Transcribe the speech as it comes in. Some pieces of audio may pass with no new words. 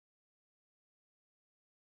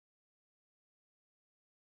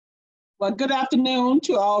Well, good afternoon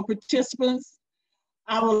to all participants.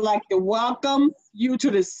 I would like to welcome you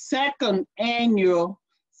to the second annual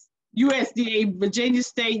USDA Virginia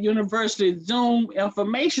State University Zoom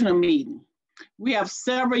informational meeting. We have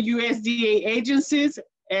several USDA agencies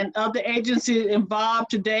and other agencies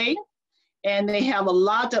involved today, and they have a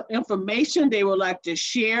lot of information they would like to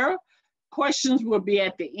share. Questions will be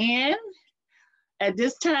at the end. At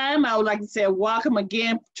this time, I would like to say welcome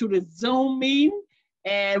again to the Zoom meeting,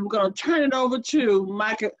 and we're going to turn it over to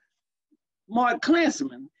Mark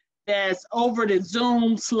Klinsman that's over the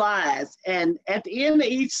Zoom slides. And at the end of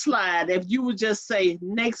each slide, if you would just say,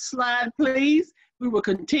 next slide, please, we will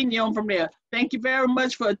continue on from there. Thank you very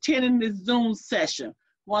much for attending this Zoom session.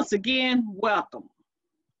 Once again, welcome.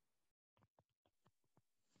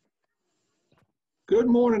 Good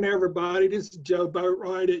morning, everybody. This is Joe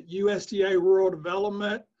Boatwright at USDA Rural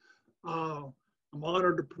Development. I'm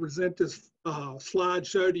honored to present this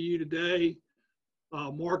slideshow to you today.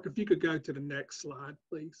 Mark, if you could go to the next slide,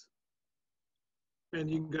 please. And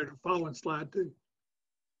you can go to the following slide too.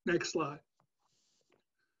 Next slide.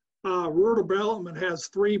 Rural Development has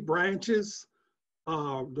three branches.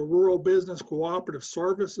 The Rural Business Cooperative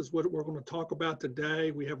Service is what we're going to talk about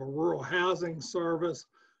today. We have a Rural Housing Service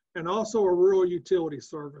and also a Rural Utility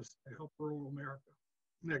Service to help rural America.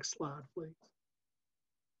 Next slide, please.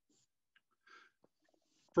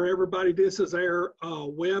 For everybody, this is our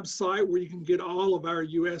website where you can get all of our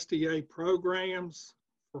USDA programs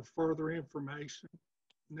for further information.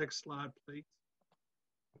 Next slide, please.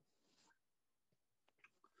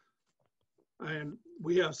 And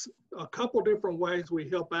we have a couple different ways we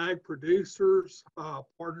help ag producers,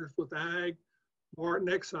 partners with ag. Mark,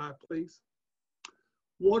 next slide, please.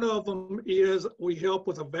 One of them is we help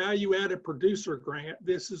with a value-added producer grant.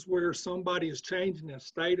 This is where somebody is changing the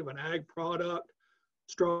state of an ag product,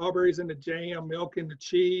 strawberries into jam, milk into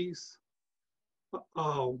cheese.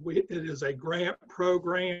 It is a grant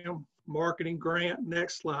program, marketing grant.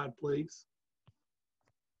 Next slide, please.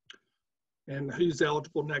 And who's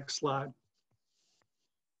eligible? Next slide.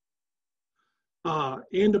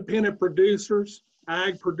 Independent producers,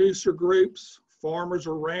 ag producer groups, farmers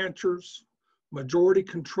or ranchers, majority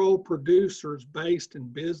controlled producers based in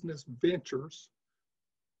business ventures.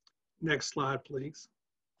 Next slide, please.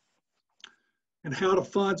 And how the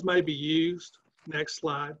funds may be used. Next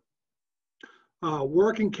slide.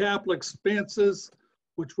 Working capital expenses,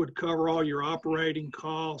 which would cover all your operating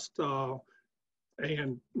costs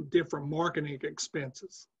and different marketing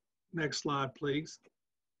expenses. Next slide, please.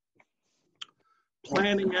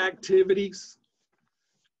 Planning activities.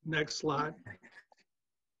 Next slide.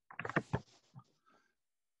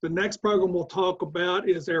 The next program we'll talk about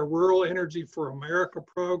is our Rural Energy for America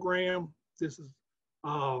program. This is,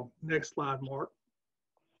 next slide, Mark.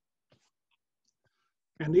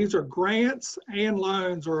 And these are grants and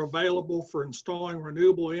loans are available for installing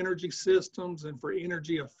renewable energy systems and for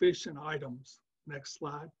energy efficient items. Next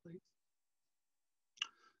slide, please.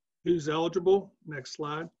 Who's eligible? Next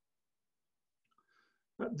slide.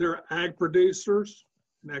 They're ag producers.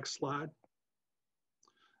 Next slide.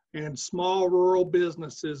 And small rural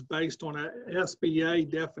businesses based on a SBA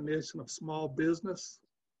definition of small business.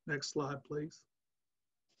 Next slide, please.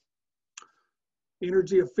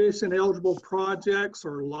 Energy efficient eligible projects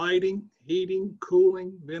are lighting, heating,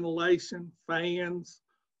 cooling, ventilation, fans,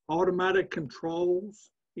 automatic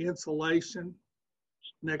controls, insulation.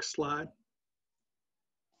 Next slide.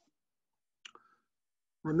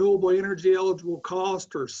 Renewable energy eligible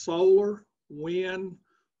costs are solar, wind,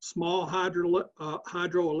 small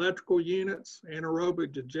hydroelectrical units,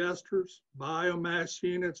 anaerobic digesters, biomass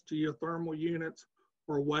units, geothermal units,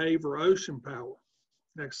 or wave or ocean power.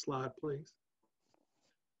 Next slide, please.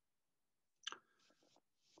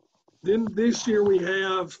 Then this year we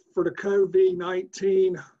have, for the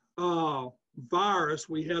COVID-19 virus,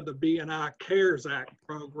 we have the B&I CARES Act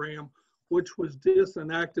program, which was just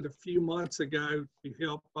enacted a few months ago to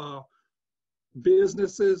help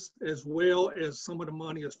businesses, as well as some of the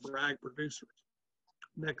money is for ag producers.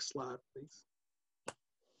 Next slide, please.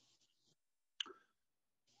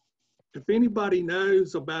 If anybody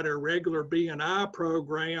knows about our regular B&I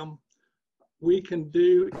program, we can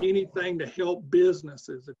do anything to help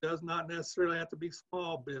businesses. It does not necessarily have to be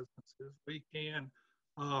small businesses. We can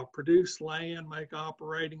produce land, make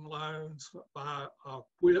operating loans, buy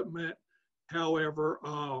equipment. However,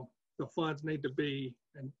 the funds need to be,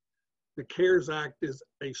 and the CARES Act is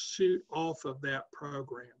a shoot off of that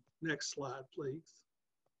program. Next slide, please.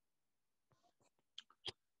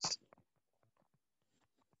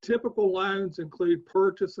 Typical loans include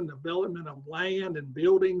purchase and development of land and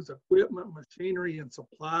buildings, equipment, machinery, and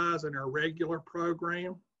supplies in our regular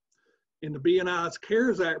program. In the B&I's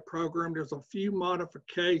CARES Act program, there's a few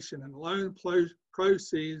modifications, and loan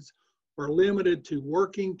proceeds are limited to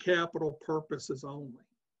working capital purposes only.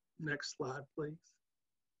 Next slide, please.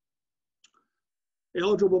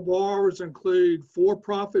 Eligible borrowers include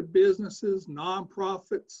for-profit businesses,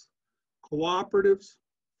 nonprofits, cooperatives,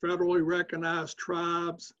 federally recognized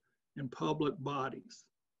tribes, and public bodies.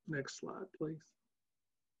 Next slide, please.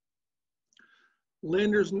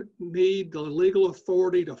 Lenders need the legal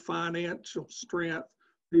authority to financial strength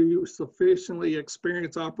to sufficiently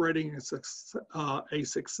experience operating a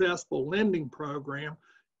successful lending program.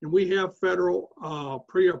 And we have federal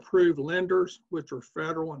pre-approved lenders, which are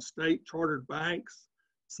federal and state chartered banks,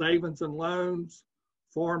 savings and loans,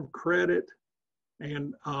 farm credit,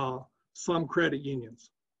 and some credit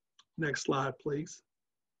unions. Next slide, please.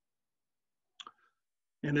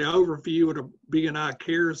 And the overview of the B&I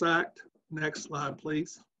CARES Act. Next slide,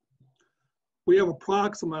 please. We have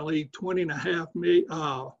approximately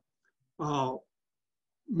 $20.5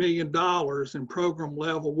 million in program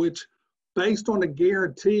level, which based on the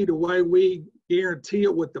guarantee, the way we guarantee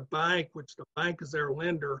it with the bank, which the bank is their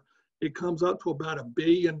lender, it comes up to about $1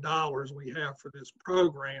 billion we have for this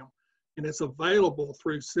program. And it's available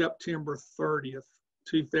through September 30th,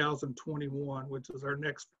 2021, which is our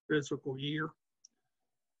next fiscal year.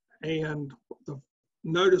 And the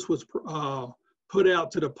notice was put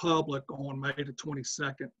out to the public on May the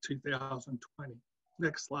 22nd, 2020.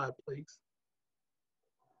 Next slide, please.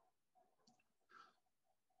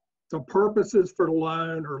 The purposes for the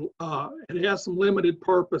loan are, it has some limited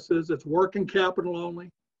purposes. It's working capital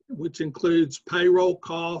only, which includes payroll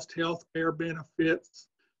costs, health care benefits,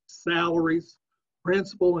 salaries,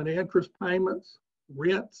 principal and interest payments,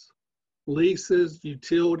 rents, leases,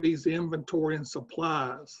 utilities, inventory, and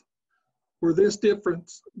supplies. Where this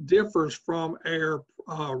differs from our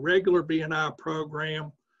regular B&I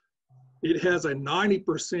program, it has a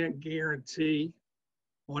 90% guarantee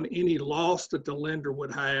on any loss that the lender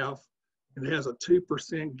would have. It has a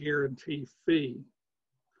 2% guarantee fee.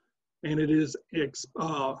 And it has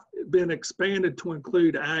been expanded to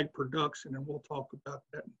include ag production, and we'll talk about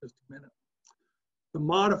that in just a minute. The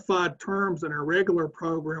modified terms in our regular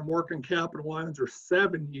program, working capital loans, are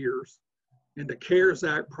 7 years. In the CARES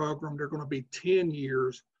Act program, they're going to be 10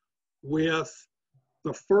 years, with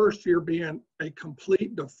the first year being a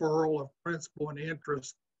complete deferral of principal and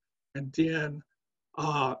interest, and then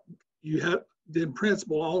you have then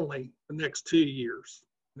principal only the next 2 years.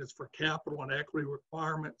 And it's for capital and equity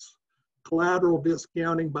requirements. Collateral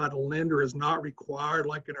discounting by the lender is not required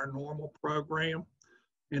like in our normal program,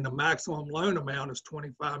 and the maximum loan amount is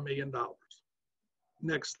 $25 million.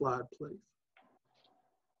 Next slide, please.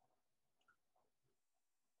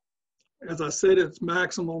 As I said, its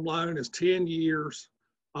maximum loan is 10 years.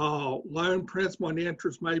 Loan principal and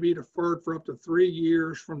interest may be deferred for up to 3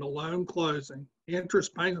 years from the loan closing.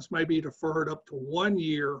 Interest payments may be deferred up to 1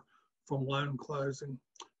 year from loan closing.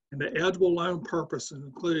 And the eligible loan purposes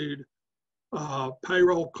include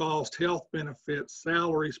payroll costs, health benefits,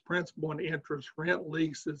 salaries, principal and interest, rent,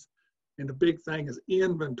 leases, and the big thing is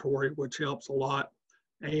inventory, which helps a lot,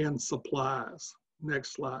 and supplies.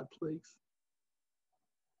 Next slide, please.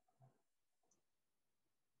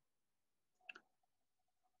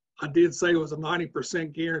 I did say it was a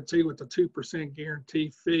 90% guarantee with a 2%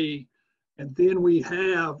 guarantee fee. And then we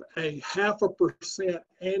have a 0.5%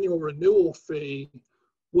 annual renewal fee,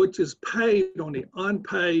 which is paid on the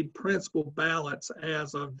unpaid principal balance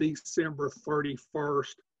as of December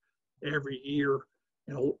 31st every year.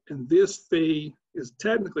 And this fee is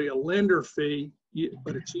technically a lender fee,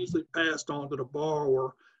 but it's usually passed on to the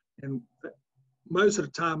borrower. And most of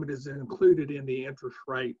the time it is included in the interest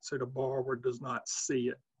rate, so the borrower does not see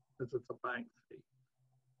it, because it's a bank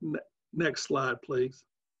fee. Next slide, please.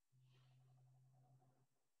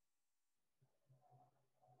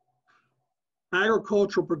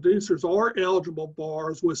 Agricultural producers are eligible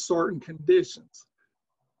borrowers with certain conditions.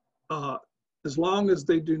 As long as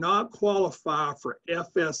they do not qualify for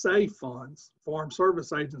FSA funds, Farm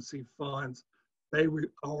Service Agency funds, they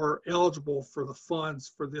are eligible for the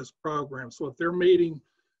funds for this program. So if they're meeting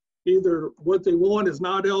either what they want is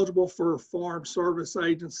not eligible for a Farm Service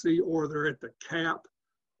Agency, or they're at the cap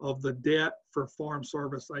of the debt for Farm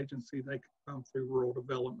Service Agency, they can come through rural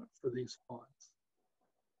development for these funds.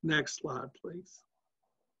 Next slide, please.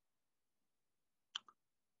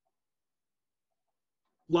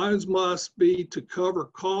 Loans must be to cover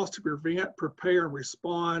costs to prevent, prepare, and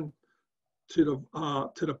respond to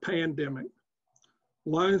the pandemic.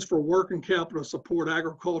 Loans for working capital to support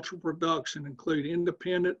agricultural production include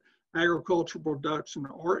independent agricultural production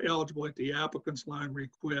are eligible at the applicant's loan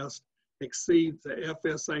request, exceeds the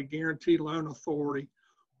FSA guaranteed loan authority,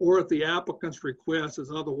 or if the applicant's request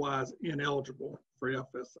is otherwise ineligible for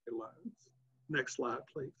FSA loans. Next slide,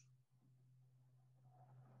 please.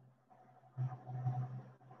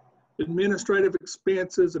 Administrative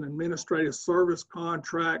expenses and administrative service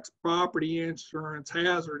contracts, property insurance,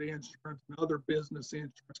 hazard insurance, and other business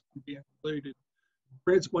insurance can be included.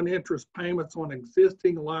 Principal and interest payments on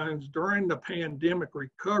existing loans during the pandemic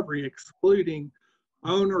recovery, excluding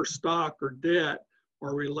owner stock or debt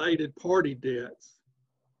or related party debts.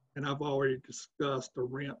 And I've already discussed the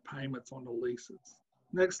rent payments on the leases.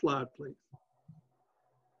 Next slide, please.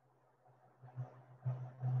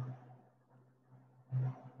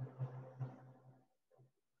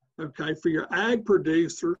 Okay, for your ag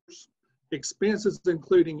producers, expenses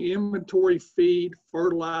including inventory, feed,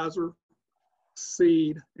 fertilizer,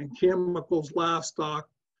 seed, and chemicals, livestock,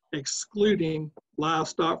 excluding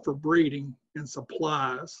livestock for breeding and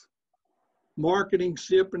supplies. Marketing,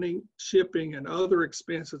 shipping, and other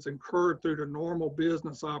expenses incurred through the normal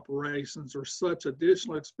business operations or such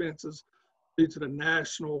additional expenses due to the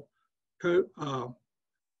national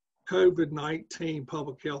COVID-19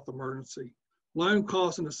 public health emergency. Loan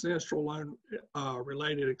costs and essential loan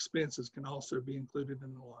related expenses can also be included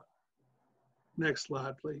in the loan. Next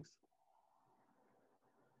slide, please.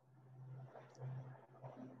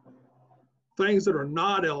 Things that are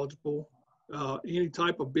not eligible, any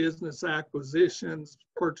type of business acquisitions,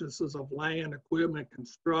 purchases of land, equipment,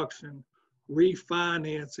 construction,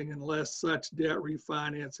 refinancing, unless such debt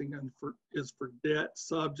refinancing is for debt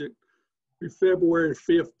subject through February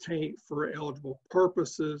 15th for eligible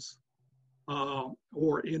purposes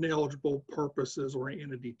or ineligible purposes or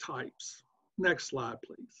entity types. Next slide,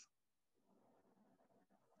 please.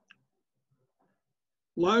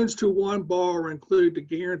 Loans to one borrower include the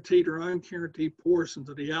guaranteed or unguaranteed portions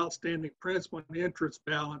of the outstanding principal and interest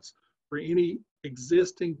balance for any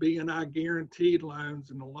existing B&I guaranteed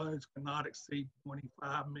loans, and the loans cannot exceed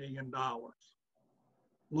 $25 million.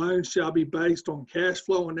 Loans shall be based on cash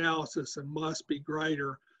flow analysis and must be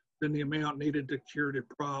greater than the amount needed to cure the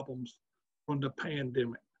problems from the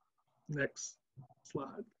pandemic. Next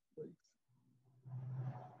slide, please.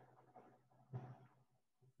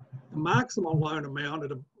 The maximum loan amount of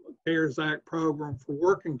the CARES Act program for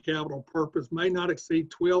working capital purpose may not exceed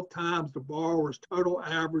 12 times the borrower's total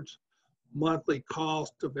average monthly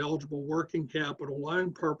cost of eligible working capital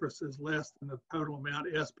loan purposes, less than the total amount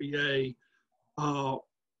SBA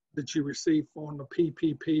that you receive on the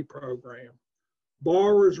PPP program.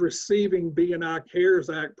 Borrowers receiving B&I CARES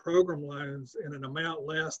Act program loans in an amount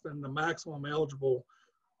less than the maximum eligible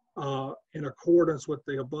in accordance with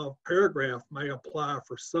the above paragraph may apply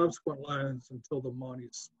for subsequent loans until the money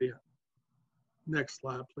is spent. Next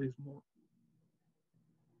slide, please, Mark.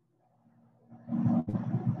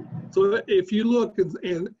 So if you look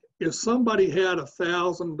and if somebody had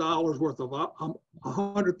 $1,000 worth of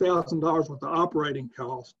 $100,000 worth of operating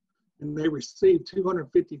costs, and they received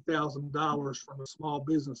 $250,000 from the Small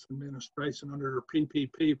Business Administration under their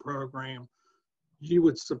PPP program, you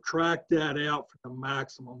would subtract that out for the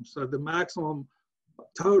maximum. So the maximum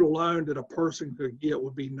total loan that a person could get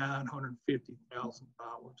would be $950,000.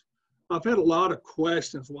 I've had a lot of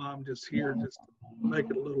questions while I'm just here, just to make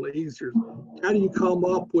it a little easier. How do you come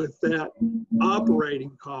up with that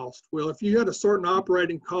operating cost? Well, if you had a certain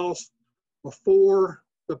operating cost before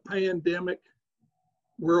the pandemic,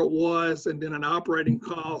 where it was, and then an operating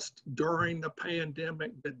cost during the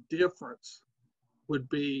pandemic, the difference would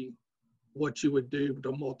be what you would do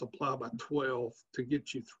to multiply by 12 to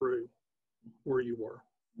get you through where you were.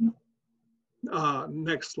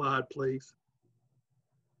 Next slide, please.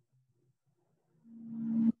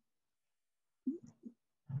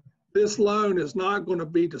 This loan is not going to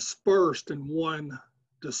be dispersed in one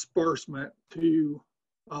disbursement to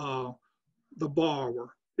the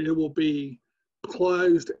borrower. It will be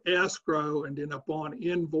closed escrow, and then upon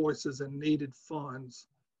invoices and needed funds,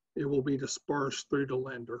 it will be dispersed through the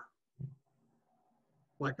lender.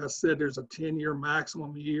 Like I said, there's a 10-year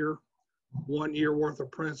maximum year, 1 year worth of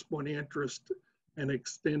principal and interest, and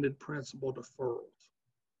extended principal deferrals.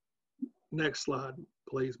 Next slide,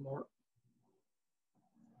 please, Mark.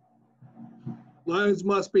 Loans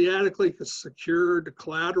must be adequately secured. The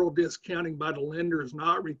collateral discounting by the lender is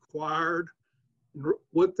not required.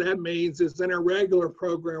 What that means is in our regular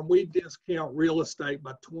program, we discount real estate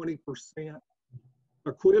by 20%,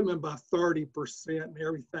 equipment by 30%, and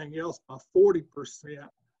everything else by 40%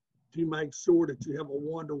 to make sure that you have a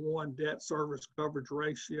 1-to-1 debt service coverage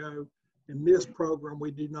ratio. In this program,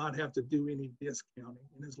 we do not have to do any discounting.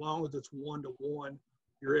 And as long as it's 1-to-1,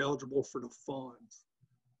 you're eligible for the funds.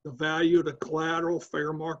 The value of the collateral,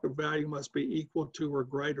 fair market value, must be equal to or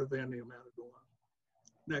greater than the amount of the loan.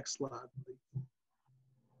 Next slide, please.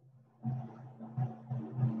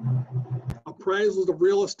 Appraisals of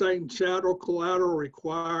real estate and chattel collateral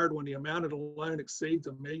required when the amount of the loan exceeds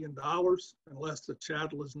 $1 million, unless the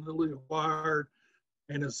chattel is newly acquired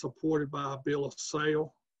and is supported by a bill of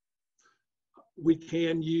sale. We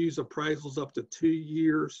can use appraisals up to 2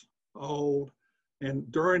 years old.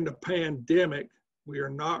 And during the pandemic, we are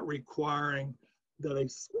not requiring that an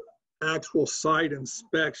actual site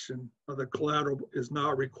inspection of the collateral is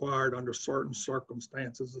not required under certain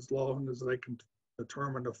circumstances, as long as they can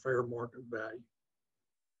determine the fair market value.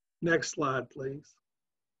 Next slide, please.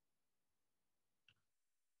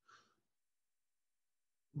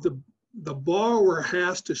 The borrower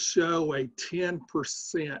has to show a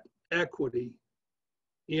 10% equity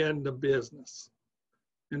in the business.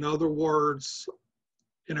 In other words,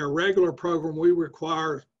 in our regular program, we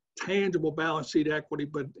require tangible balance sheet equity,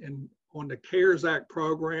 but on the CARES Act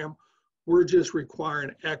program, we're just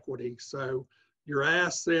requiring equity. So your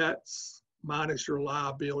assets minus your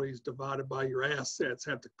liabilities divided by your assets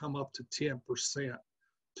have to come up to 10%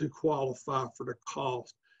 to qualify for the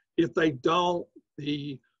cost. If they don't,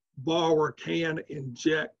 the borrower can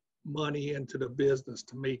inject money into the business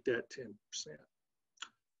to meet that 10%.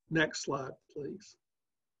 Next slide, please.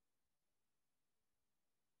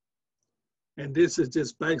 And this is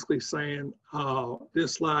just basically saying,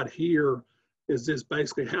 this slide here is just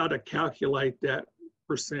basically how to calculate that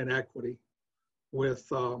percent equity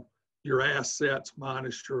with your assets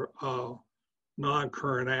minus your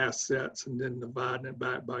non-current assets, and then dividing it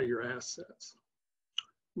back by your assets.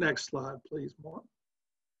 Next slide, please, Mark.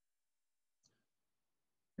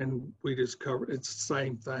 And we just covered, it's the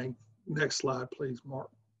same thing. Next slide, please, Mark.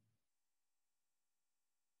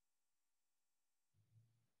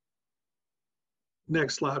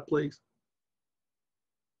 Next slide, please.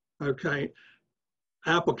 Okay,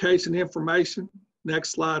 application information.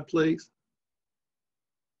 Next slide, please.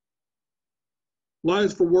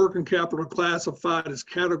 Loans for working capital classified as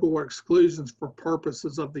category exclusions for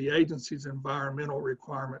purposes of the agency's environmental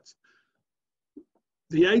requirements.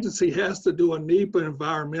 The agency has to do a NEPA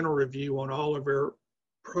environmental review on all of our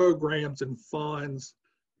programs and funds,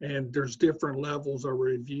 and there's different levels of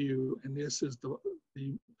review, and this is the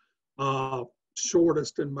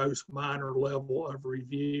shortest and most minor level of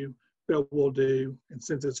review that we'll do. And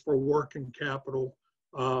since it's for working capital,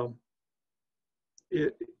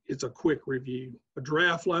 it's a quick review. A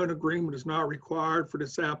draft loan agreement is not required for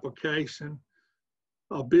this application.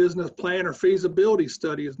 A business plan or feasibility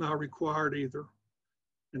study is not required either.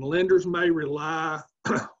 And lenders may rely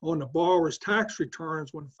on the borrower's tax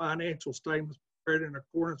returns when financial statements prepared in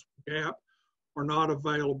accordance with GAAP are not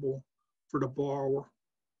available for the borrower.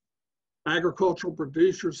 Agricultural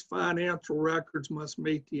producers' financial records must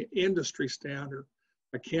meet the industry standard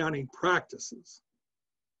accounting practices.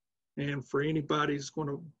 And for anybody who's going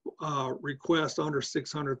to request under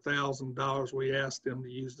 $600,000, we ask them to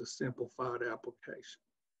use the simplified application.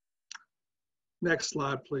 Next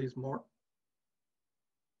slide, please, Mark.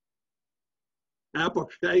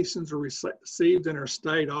 Applications are received in our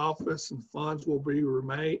state office, and funds will be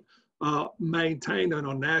maintained on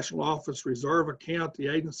a National Office Reserve account. The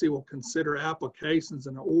agency will consider applications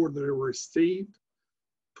in the order they're received.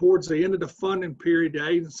 Towards the end of the funding period, the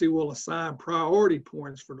agency will assign priority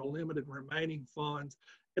points for the limited remaining funds.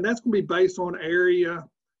 And that's going to be based on area,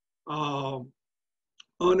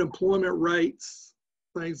 unemployment rates,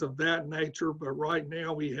 things of that nature. But right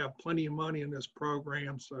now we have plenty of money in this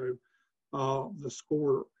program, so the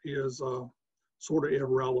score is sort of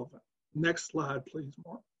irrelevant. Next slide, please,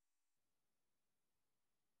 Mark.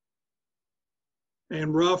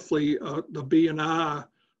 And roughly the B&I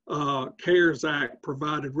CARES Act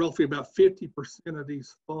provided roughly about 50% of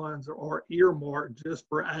these funds are earmarked just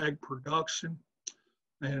for ag production,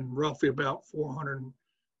 and roughly about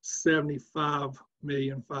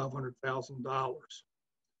 $475,500,000.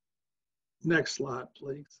 Next slide,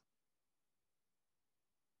 please.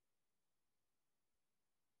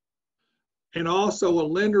 And also a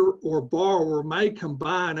lender or borrower may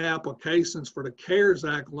combine applications for the CARES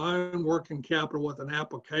Act loan working capital with an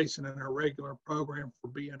application in a regular program for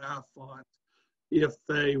B&I funds if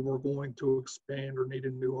they were going to expand or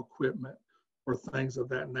needed new equipment or things of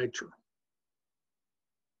that nature.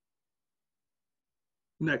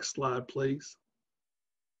 Next slide, please.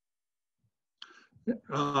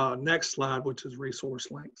 Next slide, which is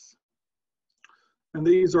resource links. And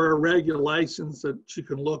these are regulations that you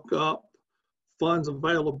can look up. Funds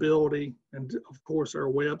availability, and of course our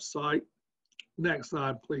website. Next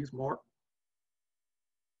slide, please, Mark.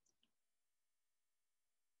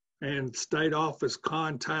 and state office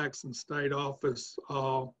contacts and state office,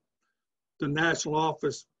 the national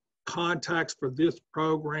office contacts for this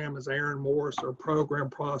program is Aaron Morris, our program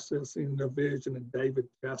processing division, and David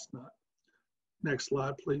Chestnut. Next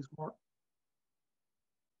slide, please, Mark.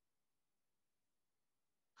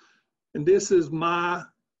 And this is my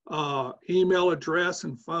email address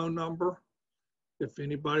and phone number. If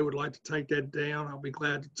anybody would like to take that down, I'll be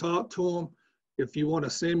glad to talk to them. If you want to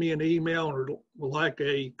send me an email or would like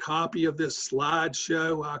a copy of this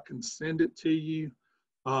slideshow, I can send it to you.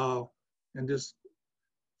 And just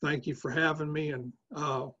thank you for having me, and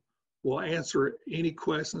we'll answer any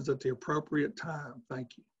questions at the appropriate time.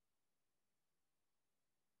 Thank you.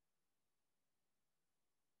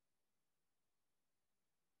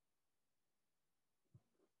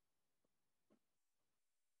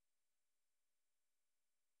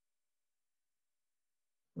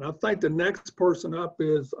 And I think the next person up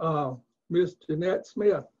is Ms. Jeanette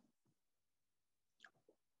Smith.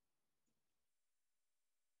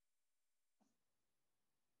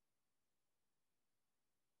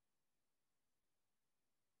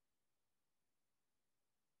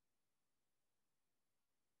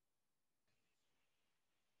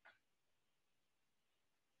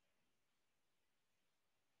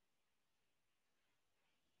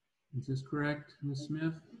 Is this correct, Ms.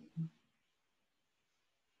 Smith?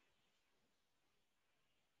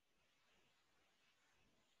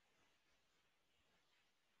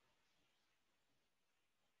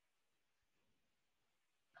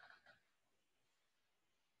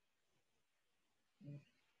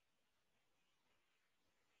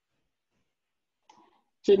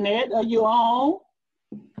 Jeanette, are you on?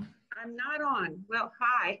 I'm not on. Well,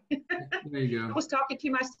 hi. There you I go. was talking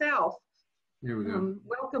to myself. There we go.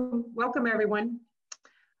 Welcome everyone.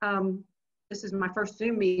 This is my first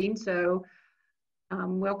Zoom meeting, so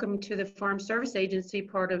welcome to the Farm Service Agency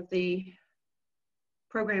part of the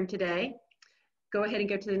program today. Go ahead and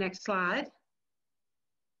go to the next slide.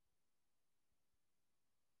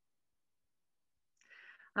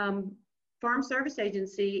 Farm Service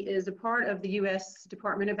Agency is a part of the U.S.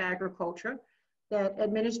 Department of Agriculture that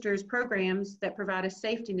administers programs that provide a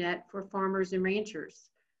safety net for farmers and ranchers.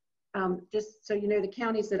 Just so you know, the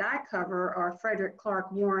counties that I cover are Frederick,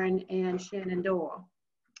 Clark, Warren, and Shenandoah.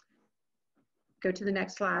 Go to the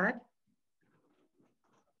next slide.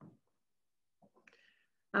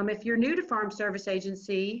 If you're new to Farm Service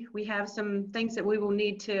Agency, we have some things that we will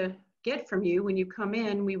need to get from you when you come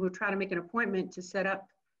in. We will try to make an appointment to set up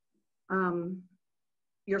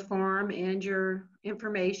your farm and your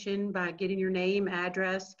information by getting your name,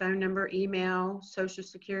 address, phone number, email, social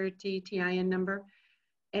security, TIN number,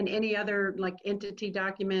 and any other like entity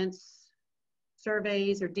documents,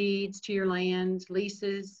 surveys or deeds to your lands,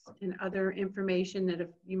 leases, and other information that if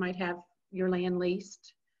you might have your land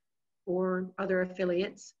leased or other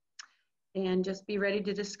affiliates. And just be ready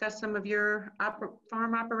to discuss some of your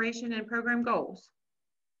farm operation and program goals.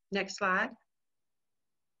 Next slide.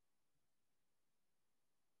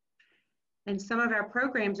 And some of our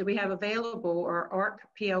programs that we have available are ARC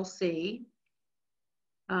PLC,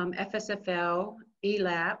 FSFL,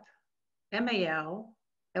 ELAP, MAL,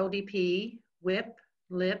 LDP, WIP,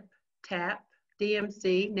 LIP, TAP,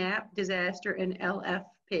 DMC, NAP, Disaster, and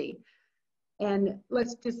LFP. And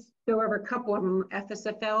let's just go over a couple of them.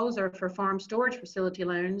 FSFLs are for farm storage facility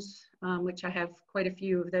loans, which I have quite a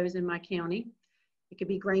few of those in my county. It could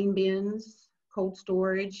be grain bins, cold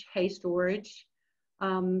storage, hay storage.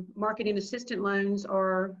 Marketing assistant loans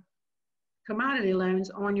are commodity loans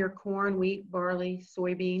on your corn, wheat, barley,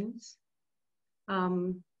 soybeans.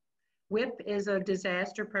 WIP is a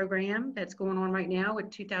disaster program that's going on right now with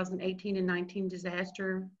 2018 and 19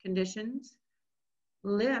 disaster conditions.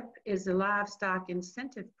 LIP is a livestock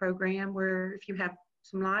incentive program where if you have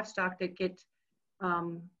some livestock that get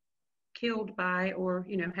killed by or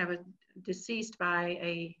have a deceased by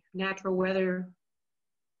a natural weather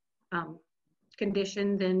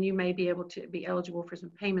condition, then you may be able to be eligible for some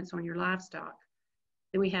payments on your livestock.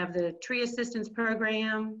 Then we have the tree assistance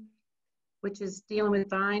program, which is dealing with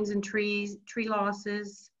vines and trees, tree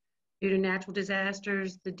losses due to natural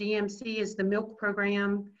disasters. The DMC is the milk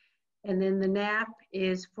program. And then the NAP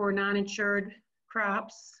is for non-insured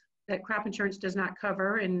crops that crop insurance does not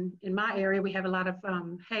cover. And in my area, we have a lot of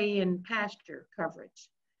hay and pasture coverage.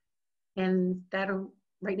 And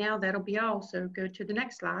right now, that'll be all. So go to the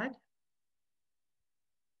next slide.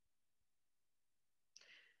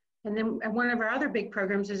 And then one of our other big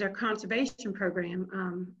programs is our conservation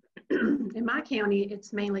program. In my county,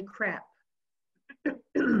 it's mainly CREP.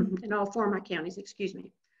 In all four of my counties, excuse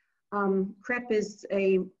me. CREP is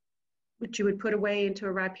a which you would put away into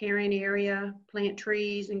a riparian area, plant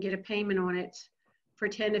trees, and get a payment on it for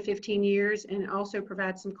 10 to 15 years, and also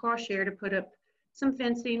provide some cost share to put up some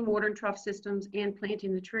fencing, water and trough systems, and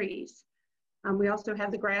planting the trees. We also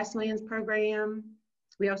have the grasslands program.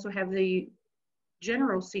 We also have the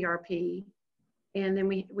general CRP, and then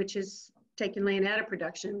which is taking land out of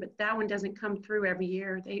production, but that one doesn't come through every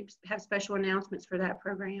year. They have special announcements for that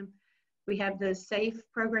program. We have the SAFE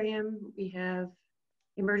program. We have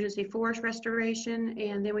emergency forest restoration,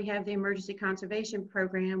 and then we have the emergency conservation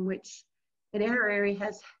program, which in our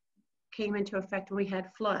area came into effect when we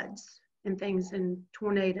had floods and things and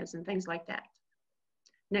tornadoes and things like that.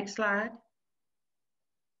 Next slide.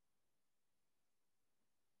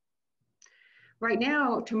 Right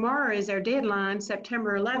now, tomorrow is our deadline,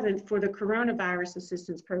 September 11th, for the Coronavirus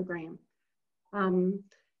Assistance Program.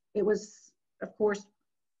 It was, of course,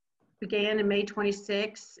 began in May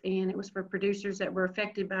 26, and it was for producers that were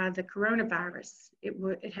affected by the coronavirus.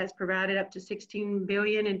 It has provided up to $16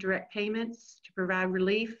 billion in direct payments to provide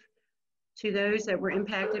relief to those that were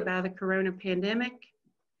impacted by the corona pandemic.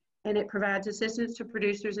 And it provides assistance to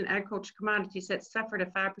producers and agricultural commodities that suffered a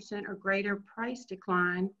 5% or greater price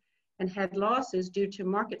decline and had losses due to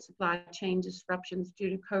market supply chain disruptions due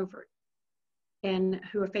to COVID, and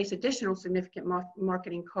who have faced additional significant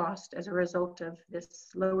marketing costs as a result of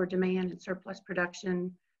this lower demand and surplus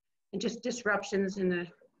production and just disruptions in the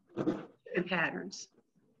patterns.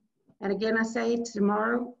 And again, I say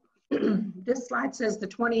tomorrow, this slide says the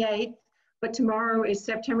 28th, but tomorrow is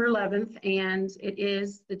September 11th, and it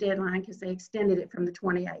is the deadline because they extended it from the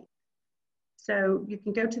 28th. So you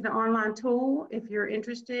can go to the online tool if you're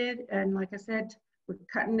interested. And like I said, we're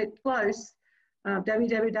cutting it close.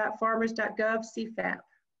 www.farmers.gov CFAP.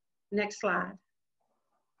 Next slide.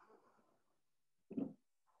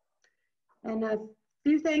 And a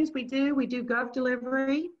few things we do Gov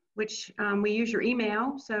delivery, which we use your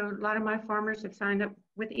email. So a lot of my farmers have signed up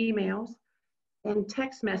with emails, and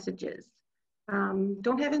text messages.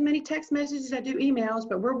 Don't have as many text messages as I do emails,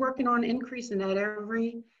 but we're working on increasing that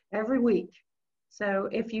every week. So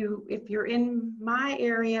if you're in my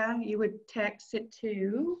area, you would text it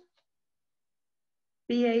to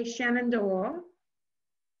BA Shenandoah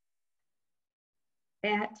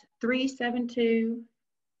at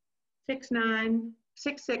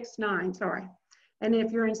 372-69669, sorry. And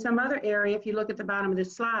if you're in some other area, if you look at the bottom of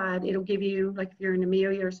this slide, it'll give you, like if you're in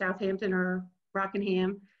Amelia or Southampton or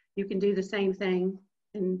Rockingham, you can do the same thing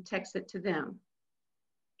and text it to them.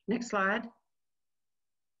 Next slide.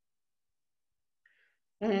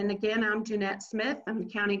 And again, I'm Jeanette Smith. I'm the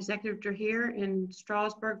county executive here in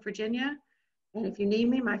Strasburg, Virginia. And if you need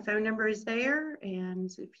me, my phone number is there.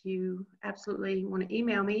 And if you absolutely want to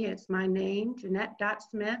email me, it's my name,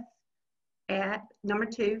 Jeanette.Smith at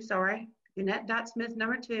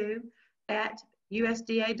Jeanette.Smith2 at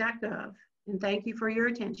USDA.gov. And thank you for your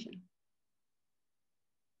attention.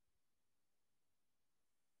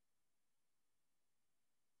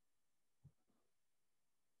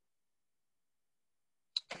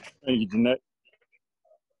 Thank you, Jeanette.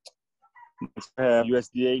 Next, we have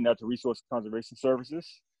USDA Natural Resource Conservation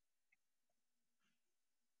Services.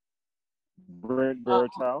 Brent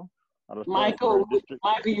Bertow. Michael,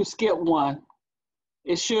 you skipped one.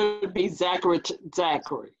 It should be Zachary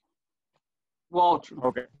Walter.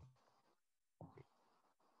 Okay.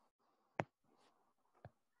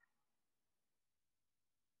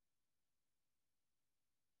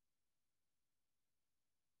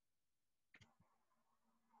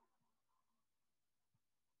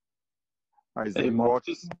 Isaiah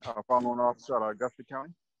Walters, following officer out of Augusta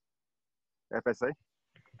County, FSA.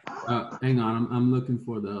 Hang on, I'm looking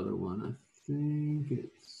for the other one. I think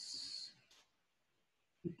it's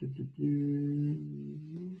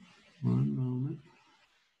one moment.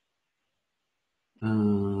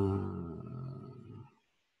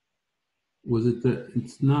 Was it the?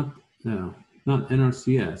 It's not. No, not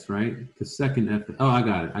NRCS, right? The second F. Oh, I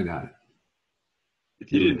got it.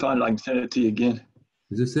 If you didn't find it, I can send it to you again.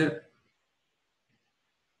 Is this it?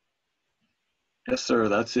 Yes, sir.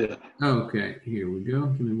 That's it. Okay, here we go.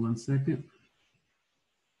 Give me 1 second.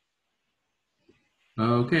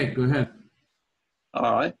 Okay, go ahead.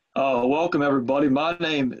 All right. Welcome, everybody. My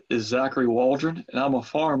name is Zachary Waldron, and I'm a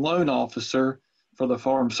farm loan officer for the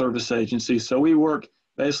Farm Service Agency. So we work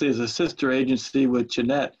basically as a sister agency with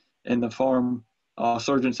Jeanette in the farm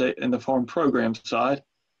surgeons in the farm program side,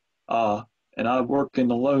 and I work in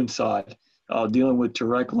the loan side, dealing with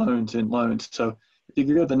direct loans and loans. So if you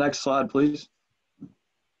could go to the next slide, please.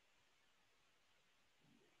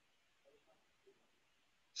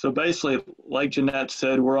 So basically, like Jeanette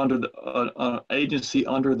said, we're under the agency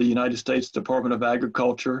under the United States Department of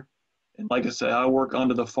Agriculture. And like I say, I work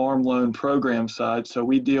under the farm loan program side. So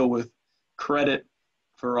we deal with credit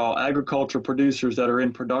for all agriculture producers that are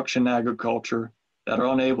in production agriculture that are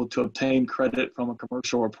unable to obtain credit from a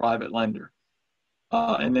commercial or private lender.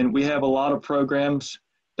 And then we have a lot of programs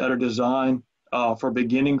that are designed for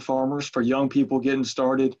beginning farmers, for young people getting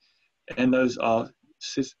started, and those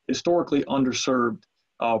historically underserved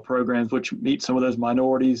programs, which meet some of those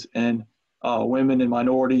minorities and women and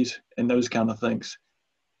minorities and those kind of things.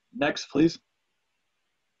 Next, please.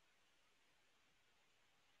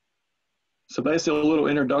 So basically a little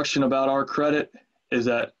introduction about our credit is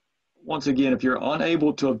that, once again, if you're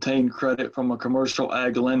unable to obtain credit from a commercial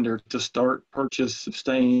ag lender to start, purchase,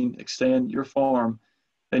 sustain, extend your farm,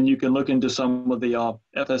 then you can look into some of the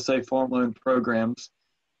FSA farm loan programs.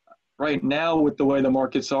 Right now, with the way the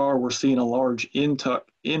markets are, we're seeing a large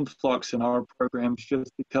influx in our programs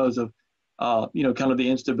just because of, kind of the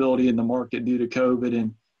instability in the market due to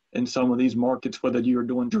COVID and some of these markets, whether you're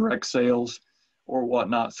doing direct sales or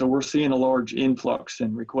whatnot. So we're seeing a large influx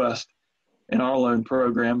in requests in our loan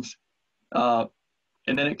programs. And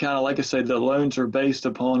then it kind of, like I said, the loans are based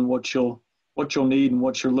upon what you'll need and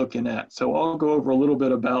what you're looking at. So I'll go over a little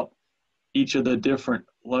bit about each of the different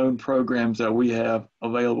loan programs that we have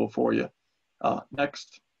available for you.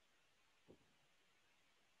 Next.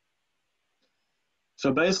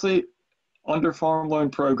 So basically, under farm loan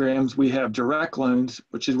programs, we have direct loans,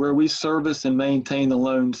 which is where we service and maintain the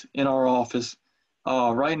loans in our office.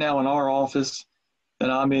 Right now in our office,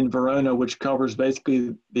 and I'm in Verona, which covers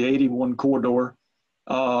basically the 81 corridor,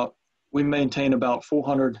 we maintain about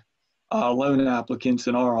 400 loan applicants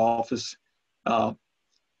in our office.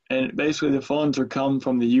 And basically the funds are come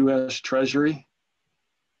from the U.S. Treasury.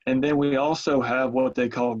 And then we also have what they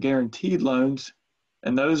call guaranteed loans.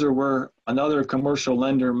 And those are where another commercial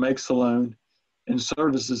lender makes a loan and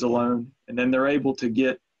services a loan. And then they're able to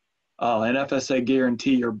get an FSA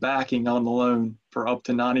guarantee or backing on the loan for up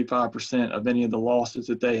to 95% of any of the losses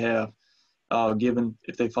that they have, given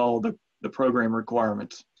if they follow the program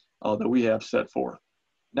requirements that we have set forth.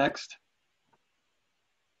 Next.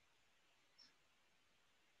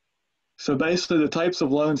 So basically the types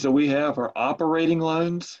of loans that we have are operating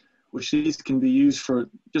loans, which these can be used for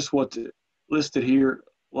just what's listed here: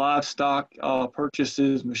 livestock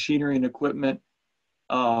purchases, machinery and equipment,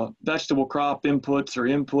 vegetable crop inputs or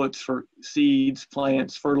inputs for seeds,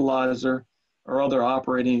 plants, fertilizer, or other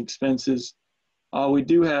operating expenses. We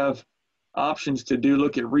do have options to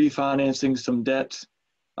look at refinancing some debts,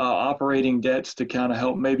 operating debts, to kind of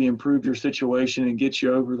help maybe improve your situation and get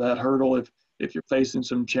you over that hurdle if you're facing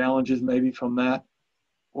some challenges maybe from that,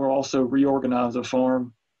 or also reorganize a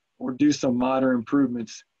farm or do some minor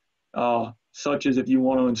improvements, such as if you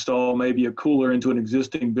want to install maybe a cooler into an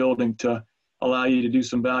existing building to allow you to do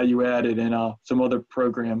some value added and some other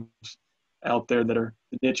programs out there that are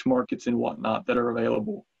the niche markets and whatnot that are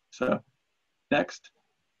available. So next.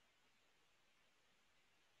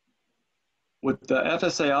 With the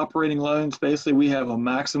FSA operating loans, basically we have a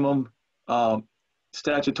maximum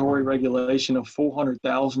statutory regulation of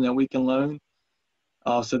 $400,000 that we can loan.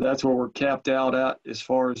 So that's where we're capped out at as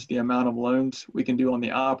far as the amount of loans we can do on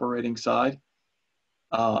the operating side.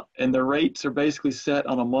 And the rates are basically set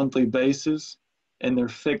on a monthly basis, and they're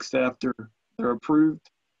fixed after they're approved.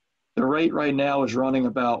 The rate right now is running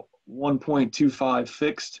about 1.25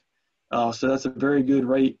 fixed. So that's a very good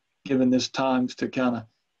rate given this times to kind of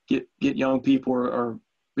get young people or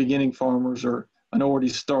beginning farmers or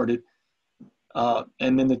minorities started.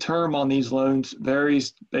 And then the term on these loans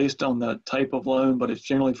varies based on the type of loan, but it's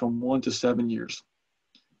generally from 1 to 7 years.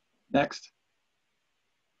 Next.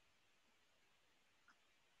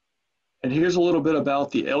 And here's a little bit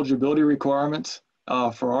about the eligibility requirements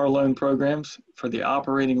for our loan programs for the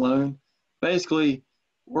operating loan. Basically,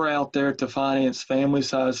 we're out there to finance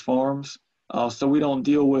family-sized farms. So we don't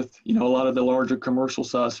deal with, a lot of the larger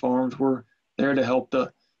commercial-sized farms. We're there to help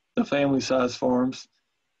the family-sized farms.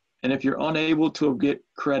 And if you're unable to get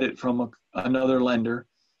credit from another lender,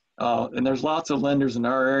 and there's lots of lenders in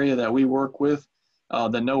our area that we work with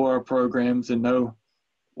that know our programs and know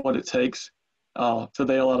what it takes. So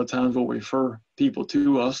they a lot of times will refer people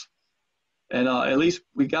to us. And at least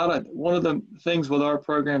one of the things with our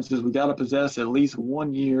programs is we gotta possess at least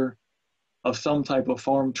 1 year of some type of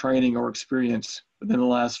farm training or experience within the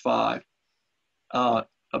last 5. A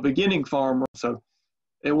beginning farmer, so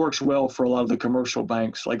it works well for a lot of the commercial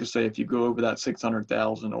banks. Like I say, if you go over that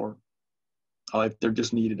 600,000 or if they're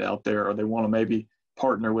just needed out there or they want to maybe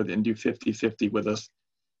partner with it and do 50-50 with us.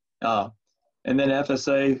 And then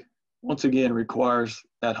FSA, once again, requires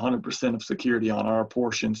that 100% of security on our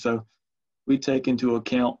portion. So we take into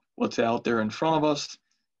account what's out there in front of us.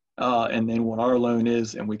 and then what our loan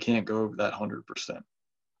is, and we can't go over that 100%.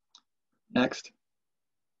 Next.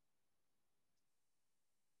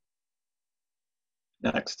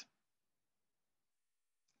 Next.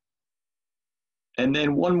 And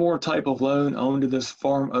then one more type of loan owned to this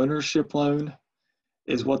farm ownership loan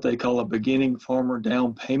is what they call a beginning farmer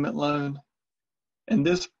down payment loan. And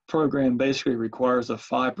this program basically requires a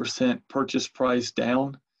 5% purchase price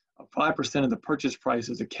down. 5% of the purchase price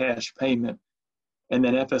is a cash payment. And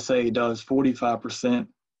then FSA does 45%,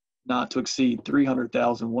 not to exceed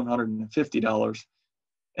 $300,150.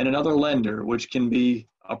 And another lender, which can be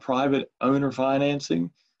a private owner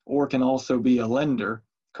financing or can also be a lender,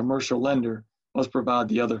 commercial lender, must provide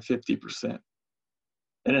the other 50%.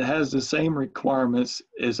 And it has the same requirements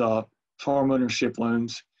as farm ownership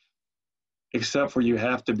loans, except for you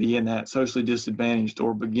have to be in that socially disadvantaged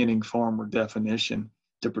or beginning farmer definition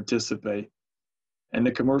to participate. And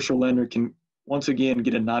the commercial lender can, once again,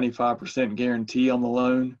 get a 95% guarantee on the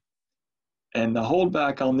loan. And the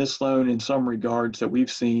holdback on this loan in some regards that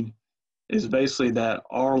we've seen is basically that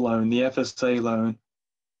our loan, the FSA loan,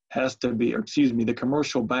 has to be, or excuse me, the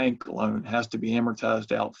commercial bank loan has to be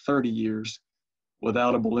amortized out 30 years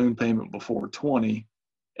without a balloon payment before 20.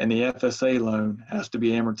 And the FSA loan has to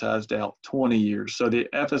be amortized out 20 years. So the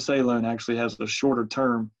FSA loan actually has a shorter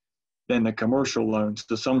term than the commercial loan.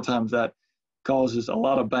 So sometimes that causes a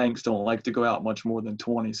lot of banks don't like to go out much more than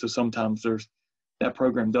 20. So sometimes that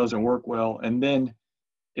program doesn't work well. And then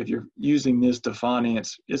if you're using this to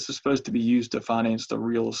finance, it's supposed to be used to finance the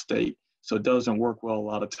real estate. So it doesn't work well a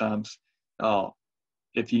lot of times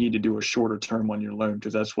if you need to do a shorter term on your loan,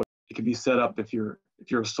 because that's what it can be set up if you're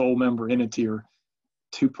a sole member entity or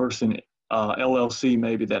two-person LLC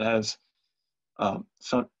maybe that has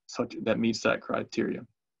such that meets that criteria.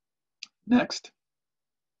 Next.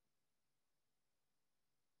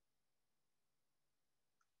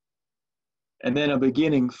 And then a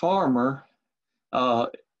beginning farmer,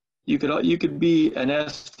 you could be an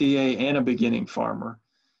SDA and a beginning farmer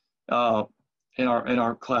in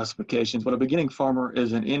our classifications. But a beginning farmer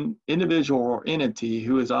is an individual or entity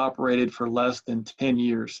who has operated for less than 10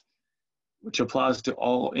 years, which applies to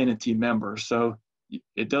all entity members. So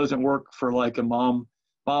it doesn't work for like a mom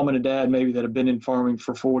and a dad maybe that have been in farming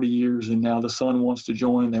for 40 years and now the son wants to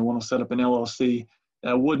join, they want to set up an LLC.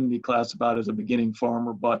 That wouldn't be classified as a beginning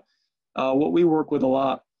farmer. But what we work with a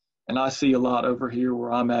lot, and I see a lot over here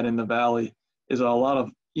where I'm at in the Valley, is a lot of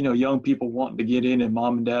young people wanting to get in, and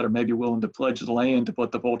mom and dad are maybe willing to pledge the land to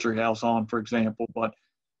put the poultry house on, for example, but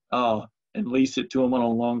and lease it to them on a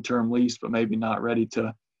long-term lease, but maybe not ready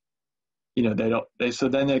to, so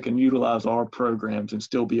then they can utilize our programs and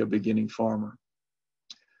still be a beginning farmer.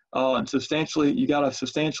 And you got to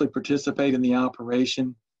substantially participate in the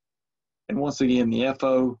operation. And once again,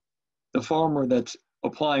 the farmer that's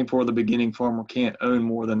applying for the beginning farmer can't own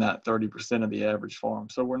more than that 30% of the average farm.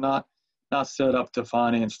 So we're not set up to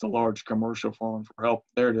finance the large commercial farms. We're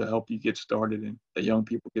there to help you get started and the young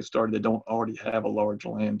people get started that don't already have a large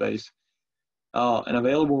land base. And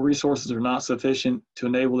available resources are not sufficient to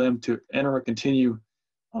enable them to enter or continue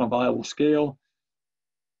on a viable scale.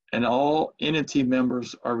 And all entity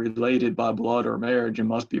members are related by blood or marriage and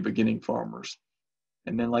must be beginning farmers.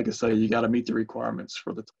 And then, like I say, you got to meet the requirements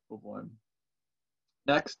for the type of loan.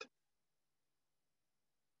 Next.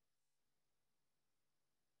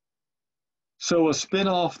 So a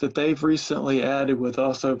spinoff that they've recently added with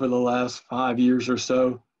us over the last 5 years or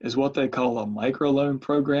so is what they call a microloan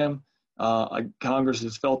program. Congress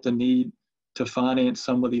has felt the need to finance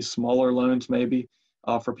some of these smaller loans maybe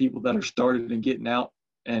for people that are started and getting out.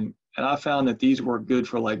 And I found that these work good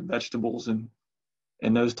for like vegetables and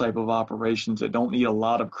those type of operations that don't need a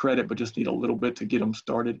lot of credit, but just need a little bit to get them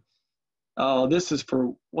started. This is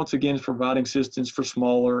once again, providing assistance for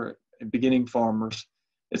smaller and beginning farmers.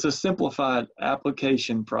 It's a simplified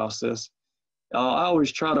application process. I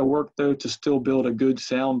always try to work though to still build a good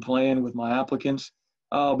sound plan with my applicants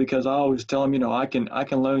because I always tell them, I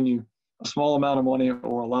can loan you a small amount of money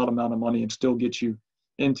or a lot amount of money and still get you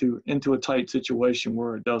into a tight situation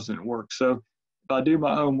where it doesn't work. So if I do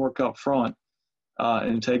my homework up front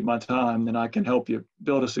and take my time, then I can help you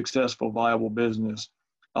build a successful, viable business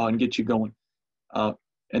and get you going. And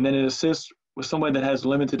then it assists with somebody that has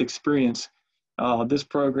limited experience. This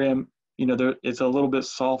program, it's a little bit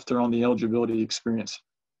softer on the eligibility experience.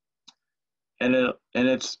 And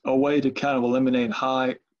it's a way to kind of eliminate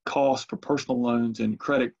high costs for personal loans and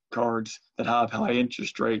credit cards that have high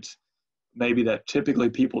interest rates, maybe that typically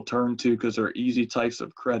people turn to because they're easy types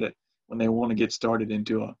of credit when they want to get started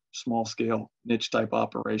into a small scale niche type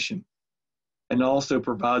operation. And also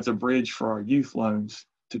provides a bridge for our youth loans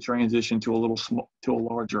to transition to a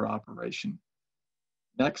larger operation.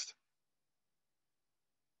 Next.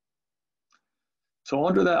 So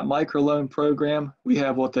under that microloan program, we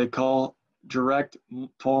have what they call direct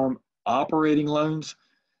farm operating loans,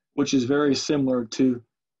 which is very similar to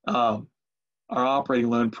our operating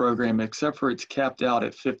loan program, except for it's capped out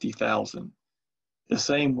at $50,000. The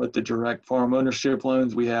same with the direct farm ownership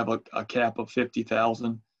loans, we have a cap of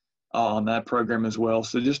 $50,000 on that program as well.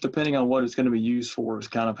 So just depending on what it's going to be used for is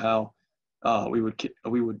kind of how we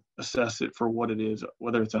would assess it for what it is,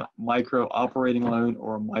 whether it's a micro operating loan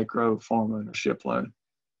or a micro farm ownership loan.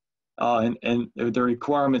 And the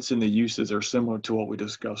requirements and the uses are similar to what we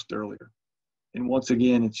discussed earlier. And once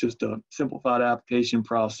again, it's just a simplified application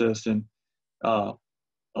process and a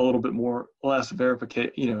little bit less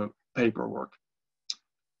verification, paperwork.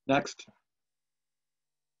 Next.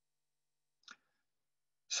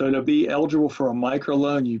 So to be eligible for a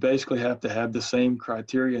microloan, you basically have to have the same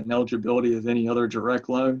criteria and eligibility as any other direct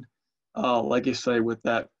loan. Like I say, with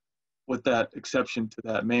that exception to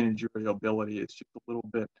that managerial ability, it's just a little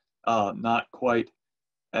bit not quite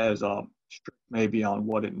as strict maybe on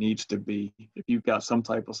what it needs to be. If you've got some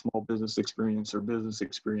type of small business experience or business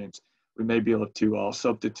experience, we may be able to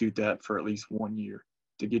substitute that for at least 1 year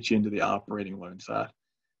to get you into the operating loan side.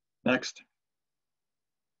 Next.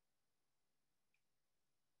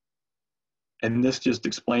 And this just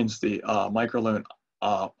explains the microloan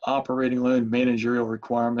operating loan managerial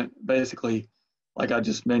requirement. Basically, like I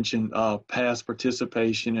just mentioned, past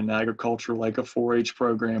participation in agriculture, like a 4-H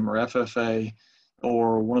program or FFA,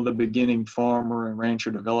 or one of the beginning farmer and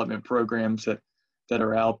rancher development programs that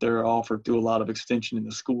are out there offered through a lot of extension in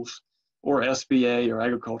the schools, or SBA or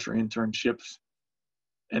agriculture internships.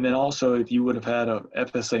 And then also, if you would have had a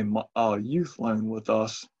FSA youth loan with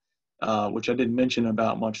us, which I didn't mention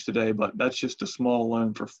about much today, but that's just a small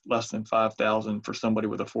loan for less than $5,000 for somebody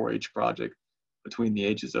with a 4-H project between the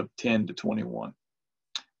ages of 10 to 21.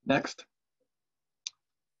 Next.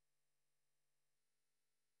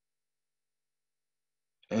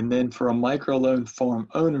 And then for a microloan farm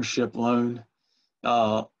ownership loan,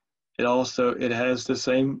 it has the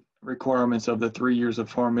same requirements of the 3 years of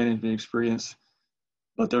farm management experience,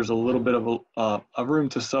 but there's a little bit of a room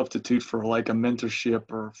to substitute for like a mentorship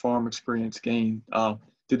or farm experience gain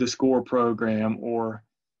through the SCORE program or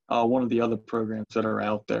one of the other programs that are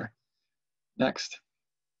out there. Next.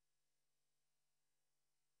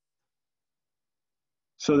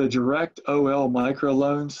 So the direct OL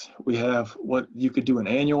microloans, we have what you could do an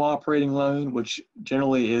annual operating loan, which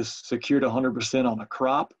generally is secured 100% on a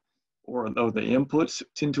crop or the inputs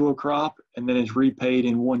into a crop, and then is repaid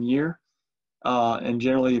in 1 year. And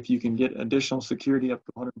generally, if you can get additional security up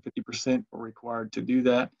to 150%, are required to do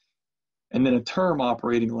that. And then a term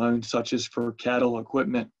operating loan, such as for cattle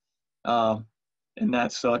equipment and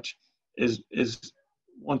that such, is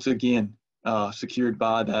once again secured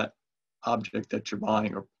by that object that you're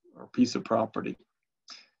buying or piece of property.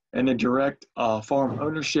 And the direct farm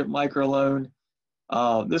ownership microloan,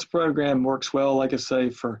 this program works well, like I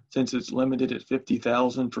say, since it's limited at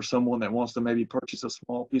 $50,000 for someone that wants to maybe purchase a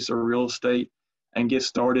small piece of real estate and get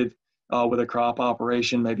started with a crop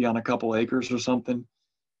operation, maybe on a couple acres or something.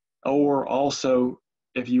 Or also,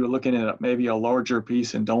 if you're looking at maybe a larger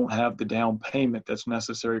piece and don't have the down payment that's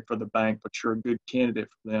necessary for the bank, but you're a good candidate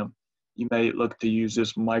for them, you may look to use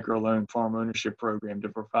this microloan farm ownership program to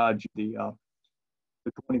provide you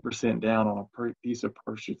the 20% down on a piece of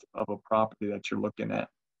purchase of a property that you're looking at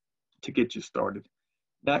to get you started.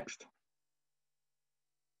 Next.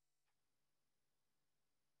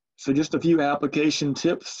 So just a few application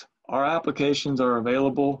tips. Our applications are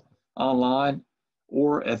available online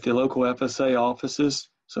or at the local FSA offices.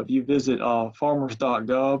 So if you visit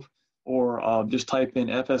farmers.gov or just type in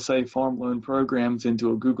FSA farm loan programs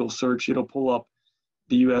into a Google search, it'll pull up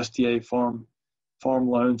the USDA farm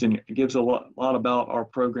loans, and it gives a lot about our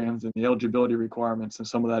programs and the eligibility requirements and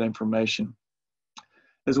some of that information,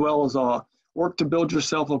 as well as work to build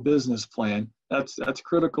yourself a business plan. That's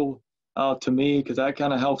critical to me, because that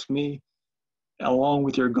kind of helps me, along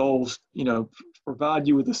with your goals, provide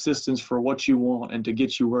you with assistance for what you want and to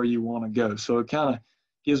get you where you want to go. So it kind of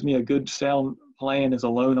gives me a good sound plan as a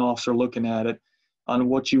loan officer looking at it on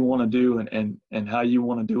what you want to do and how you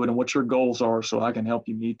want to do it and what your goals are, so I can help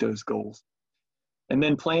you meet those goals. And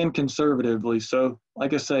then plan conservatively. So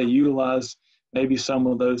like I say, utilize maybe some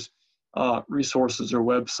of those resources or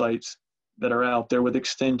websites that are out there with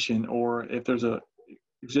extension, or if there's a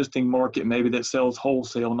existing market maybe that sells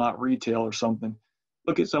wholesale, not retail or something,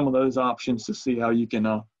 look at some of those options to see how you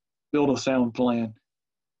can build a sound plan.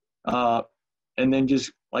 And then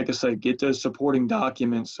just, like I said, get those supporting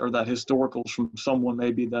documents or that historicals from someone,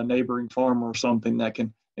 maybe the neighboring farmer or something that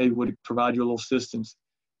can maybe would provide you a little assistance,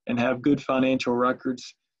 and have good financial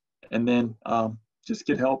records. And then just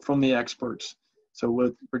get help from the experts. So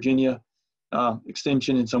with Virginia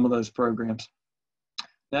Extension and some of those programs.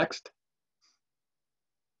 Next.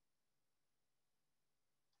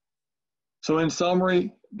 So in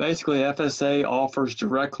summary, basically FSA offers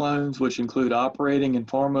direct loans, which include operating and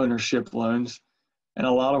farm ownership loans. And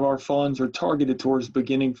a lot of our funds are targeted towards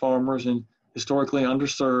beginning farmers and historically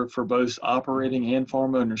underserved for both operating and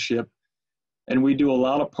farm ownership. And we do a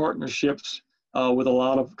lot of partnerships with a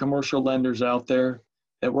lot of commercial lenders out there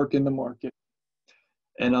that work in the market.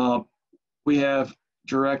 And we have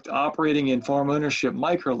direct operating and farm ownership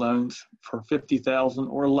microloans for $50,000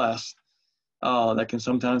 or less that can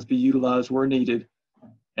sometimes be utilized where needed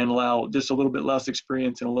and allow just a little bit less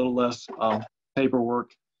experience and a little less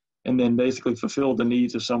paperwork, and then basically fulfill the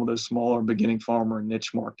needs of some of those smaller beginning farmer and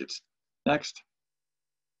niche markets. Next.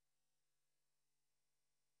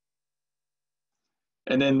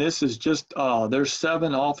 And then this is just, there's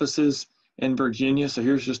 7 offices in Virginia. So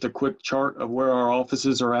here's just a quick chart of where our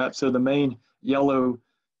offices are at. So the main yellow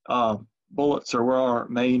bullets are where our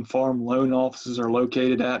main farm loan offices are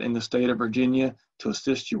located at in the state of Virginia to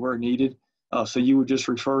assist you where needed. So you would just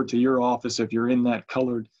refer to your office if you're in that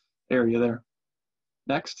colored area there.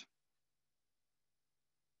 Next.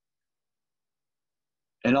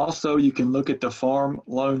 And also you can look at the Farm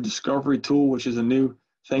Loan Discovery Tool, which is a new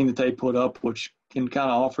thing that they put up, which can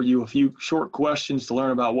kind of offer you a few short questions to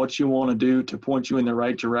learn about what you want to do to point you in the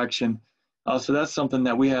right direction. So that's something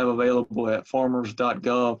that we have available at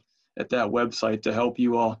farmers.gov at that website to help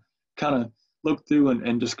you kind of look through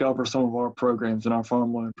and discover some of our programs and our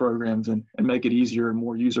farm loan programs and make it easier and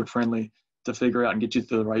more user-friendly to figure out and get you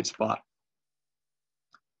to the right spot.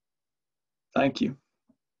 Thank you.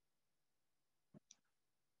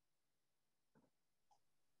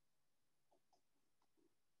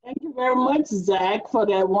 Thank you very much, Zach, for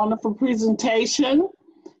that wonderful presentation.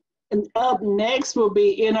 And up next will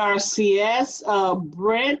be NRCS.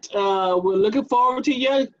 Brent, we're looking forward to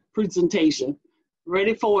your presentation.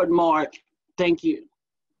 Ready for it, Mark. Thank you.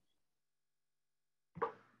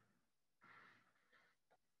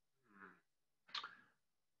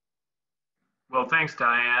 Well, thanks,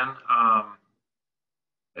 Diane.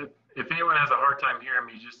 If anyone has a hard time hearing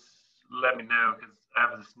me, just let me know, because I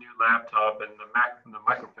have this new laptop and the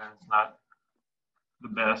microphone's not the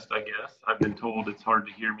best, I guess. I've been told it's hard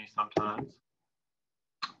to hear me sometimes.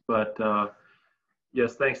 But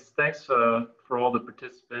yes, thanks for all the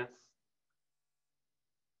participants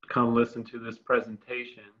come listen to this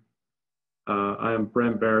presentation. I am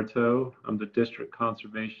Brent Barito. I'm the district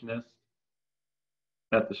conservationist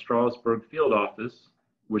at the Strasburg field office,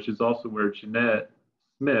 which is also where Jeanette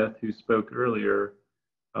Smith, who spoke earlier,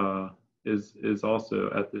 is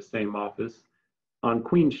also at the same office on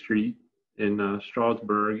Queen Street in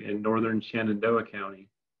Strasburg in northern Shenandoah County.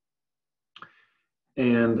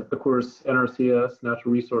 And of course, NRCS,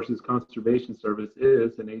 Natural Resources Conservation Service,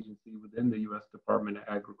 is an agency within the U.S. Department of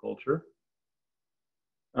Agriculture.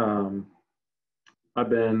 I've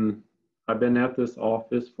been at this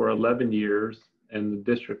office for 11 years and the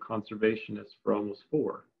district conservationist for almost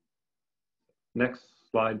 4. Next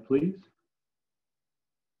slide, please.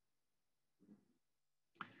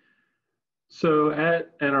 So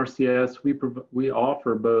at NRCS, we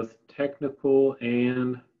offer both technical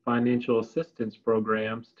and financial assistance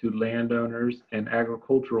programs to landowners and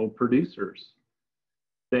agricultural producers.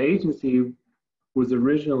 The agency was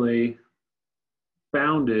originally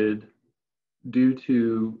founded due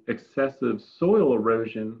to excessive soil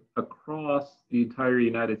erosion across the entire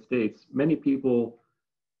United States. Many people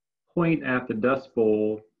point at the Dust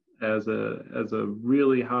Bowl as a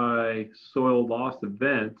really high soil loss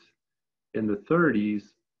event in the 30s,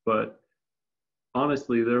 but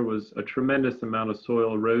honestly, there was a tremendous amount of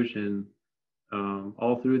soil erosion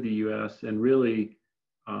all through the US, and really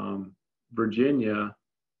Virginia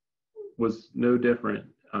was no different.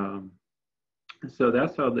 So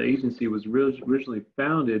that's how the agency was originally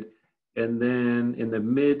founded. And then in the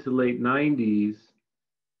mid to late 90s,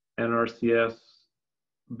 NRCS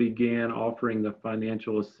began offering the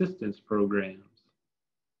financial assistance programs.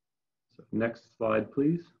 So next slide,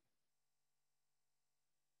 please.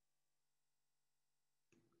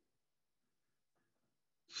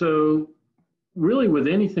 So really with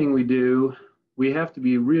anything we do, I have to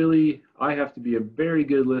be a very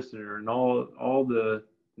good listener, and all the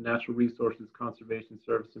Natural Resources Conservation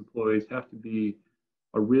Service employees have to be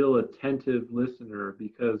a real attentive listener,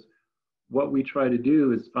 because what we try to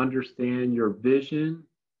do is understand your vision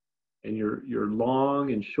and your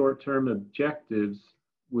long and short-term objectives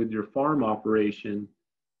with your farm operation,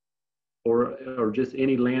 or just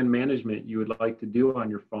any land management you would like to do on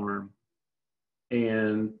your farm,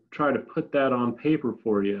 and try to put that on paper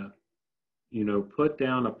for you. You know, put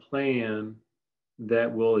down a plan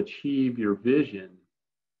that will achieve your vision.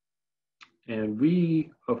 And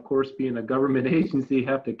we, of course, being a government agency,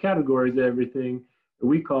 have to categorize everything.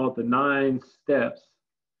 We call it the 9 steps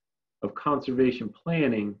of conservation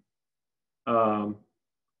planning. But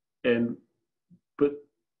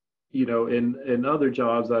you know, in other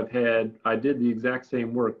jobs I've had, I did the exact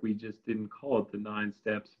same work. We just didn't call it the 9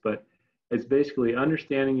 steps, but it's basically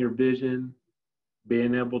understanding your vision,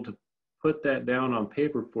 being able to put that down on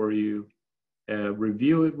paper for you,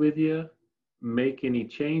 review it with you, make any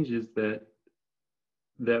changes that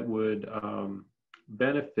would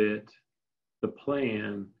benefit the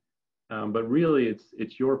plan. But really,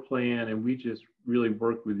 it's your plan, and we just really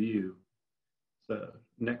work with you. So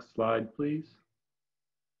next slide, please.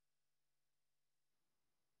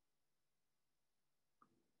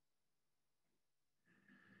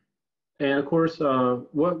 And of course, our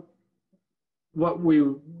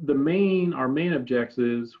main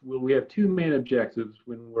objectives, we have 2 main objectives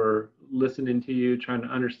when we're listening to you, trying to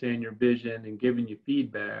understand your vision and giving you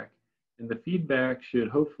feedback. And the feedback should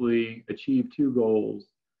hopefully achieve 2 goals.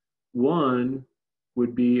 One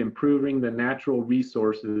would be improving the natural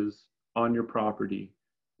resources on your property,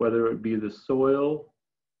 whether it be the soil,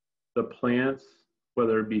 the plants,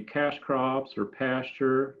 whether it be cash crops or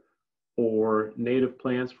pasture, or native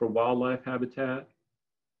plants for wildlife habitat,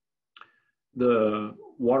 the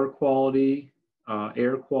water quality,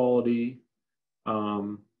 air quality.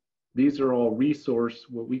 These are all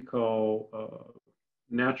what we call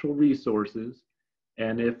natural resources.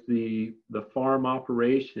 And if the farm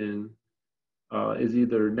operation is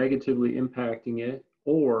either negatively impacting it,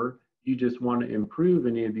 or you just want to improve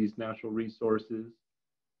any of these natural resources,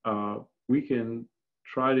 we can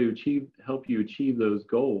try to help you achieve those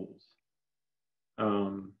goals.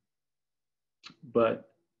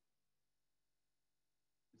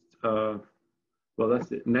 Well,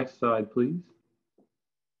 that's it. Next slide, please.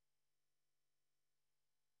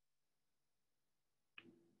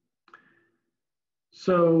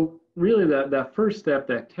 So really that first step,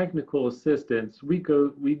 that technical assistance,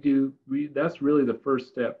 that's really the first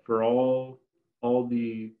step for all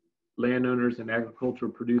the landowners and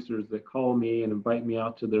agricultural producers that call me and invite me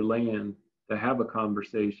out to their land to have a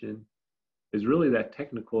conversation. Is really that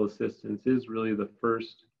technical assistance is really the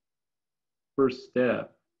first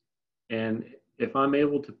step. And if I'm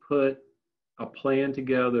able to put a plan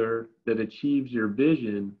together that achieves your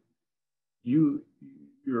vision, you're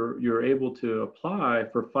able to apply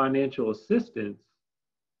for financial assistance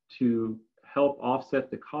to help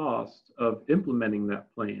offset the cost of implementing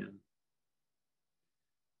that plan.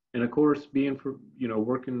 And of course,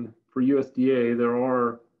 working for USDA, there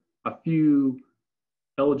are a few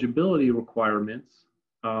eligibility requirements.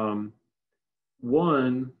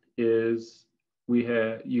 One is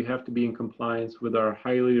you have to be in compliance with our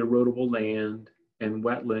highly erodible land and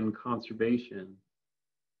wetland conservation.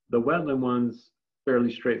 The wetland one's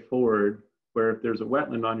fairly straightforward, where if there's a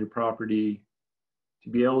wetland on your property, to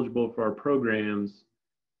be eligible for our programs,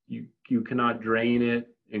 you cannot drain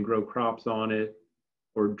it and grow crops on it,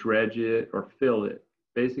 or dredge it or fill it.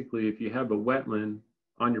 Basically, if you have a wetland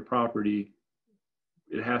on your property,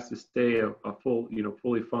 it has to stay a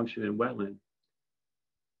fully functioning wetland.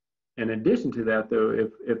 In addition to that, though,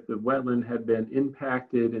 if the wetland had been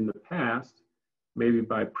impacted in the past, maybe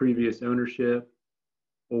by previous ownership,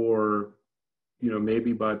 or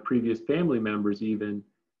maybe by previous family members even,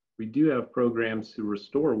 we do have programs to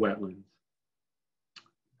restore wetlands.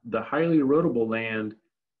 The highly erodible land,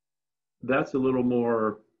 that's a little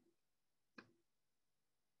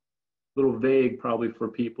vague probably for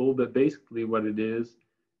people, but basically what it is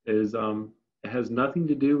it has nothing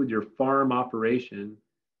to do with your farm operation.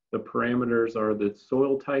 The parameters are the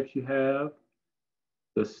soil types you have,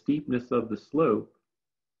 the steepness of the slope,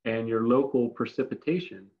 and your local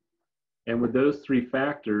precipitation. And with those 3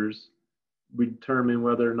 factors, we determine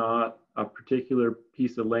whether or not a particular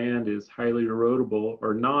piece of land is highly erodible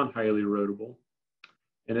or non-highly erodible.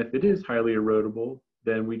 And if it is highly erodible,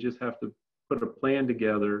 then we just have to put a plan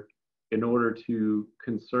together in order to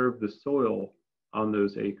conserve the soil on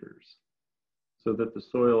those acres, so that the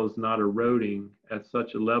soil is not eroding at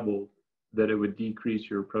such a level that it would decrease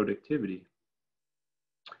your productivity.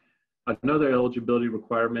 Another eligibility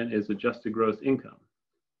requirement is adjusted gross income.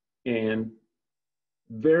 And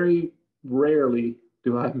very rarely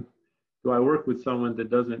do I work with someone that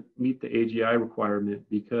doesn't meet the AGI requirement,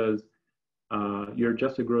 because your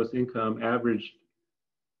adjusted gross income averaged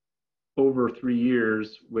over 3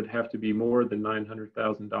 years would have to be more than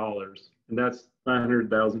 $900,000, and that's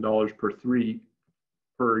 $900,000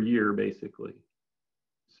 per year, basically.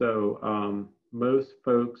 So most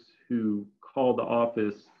folks who call the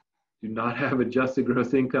office do not have adjusted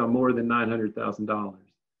gross income more than $900,000.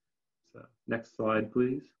 So next slide,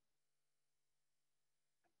 please.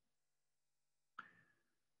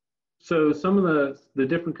 So some of the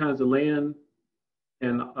different kinds of land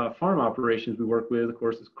and farm operations we work with, of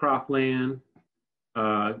course, is cropland,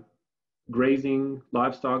 grazing,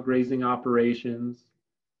 livestock grazing operations,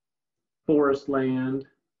 forest land,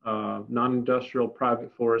 non-industrial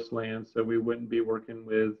private forest land. So we wouldn't be working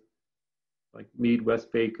with like Mead,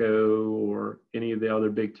 Westvaco, or any of the other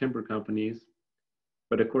big timber companies.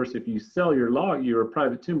 But of course, if you sell your log, you're a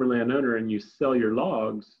private timberland owner and you sell your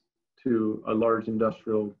logs to a large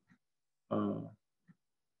industrial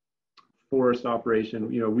forest operation,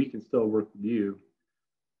 we can still work with you.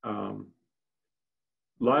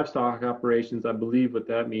 Livestock operations, I believe what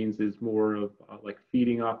that means is more of like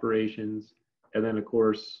feeding operations, and then of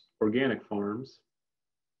course, organic farms.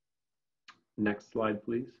 Next slide,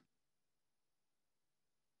 please.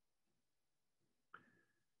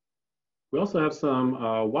 We also have some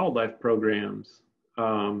wildlife programs.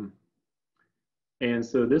 And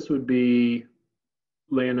so this would be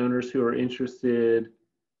landowners who are interested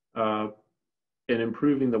in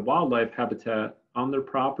improving the wildlife habitat on their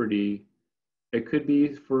property. It could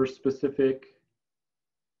be for specific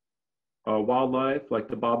wildlife like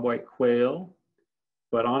the bobwhite quail,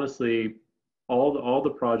 but honestly, all the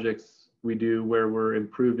projects we do where we're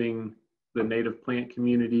improving the native plant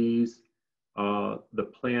communities,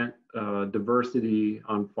 the plant diversity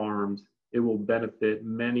on farms, it will benefit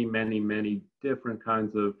many, many, many different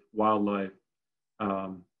kinds of wildlife.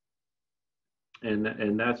 And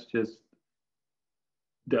that's just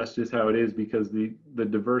how it is, because the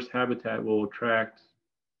diverse habitat will attract,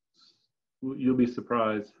 you'll be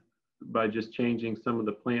surprised by just changing some of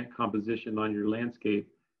the plant composition on your landscape,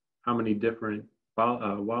 how many different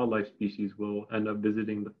wildlife species will end up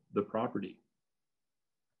visiting the property.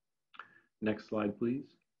 Next slide, please.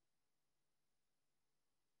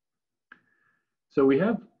 So we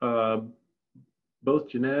have both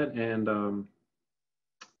Jeanette and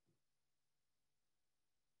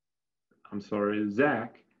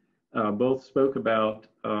Zach both spoke about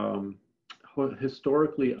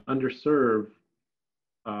historically underserved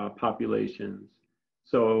populations.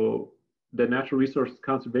 So the Natural Resources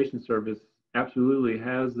Conservation Service absolutely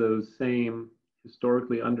has those same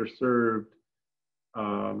historically underserved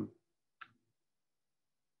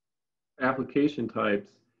application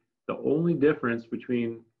types. The only difference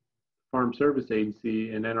between Farm Service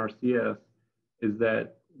Agency and NRCS is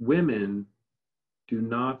that women do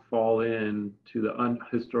not fall into the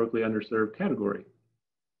historically underserved category.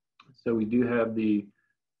 So we do have the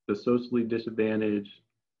socially disadvantaged,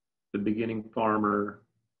 the beginning farmer,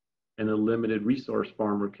 and the limited resource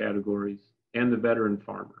farmer categories, and the veteran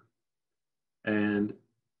farmer. And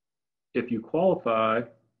if you qualify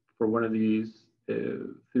for one of these,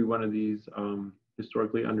 through one of these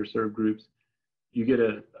historically underserved groups, you get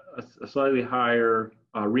a slightly higher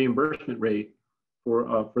reimbursement rate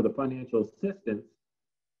for the financial assistance.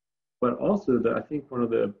 But also, I think one of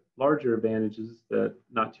the larger advantages that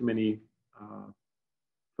not too many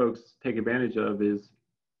folks take advantage of is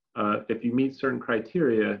if you meet certain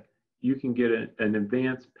criteria, you can get an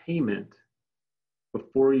advance payment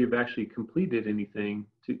before you've actually completed anything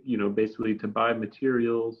to, basically to buy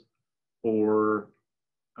materials or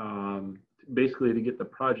basically to get the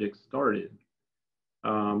project started.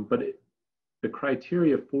 But the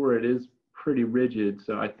criteria for it is pretty rigid,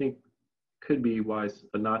 so I think could be why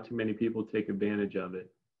not too many people take advantage of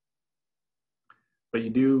it. But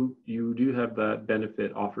you do have that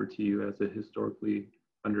benefit offered to you as a historically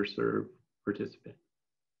underserved participant.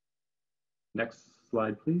 Next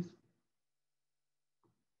slide, please.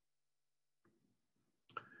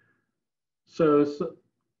 So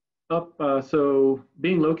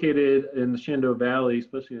being located in the Shenandoah Valley,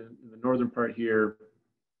 especially in the northern part here,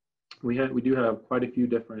 we do have quite a few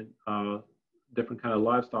different kind of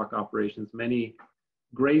livestock operations, many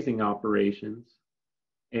grazing operations,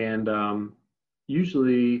 and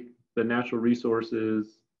usually the natural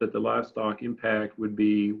resources that the livestock impact would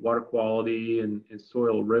be water quality and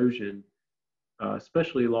soil erosion,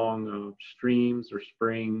 especially along streams or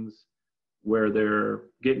springs where they're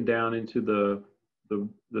getting down into the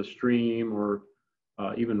stream or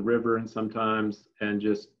even river, and sometimes, and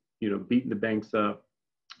just beating the banks up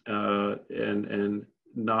and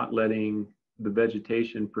not letting the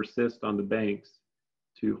vegetation persist on the banks.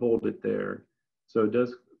 to hold it there. So it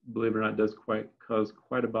does, believe it or not, does cause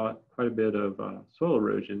quite a bit of soil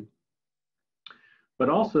erosion. But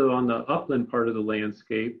also on the upland part of the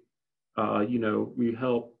landscape, you know, we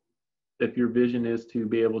help, if your vision is to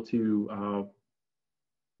be able to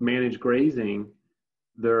manage grazing,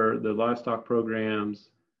 the livestock programs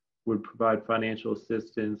would provide financial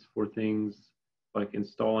assistance for things like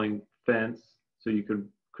installing fence so you could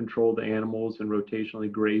control the animals and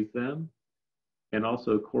rotationally graze them, and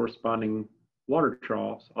also corresponding water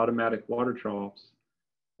troughs, automatic water troughs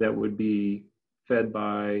that would be fed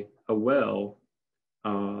by a well,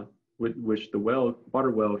 which the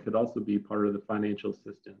water well could also be part of the financial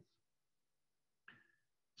assistance.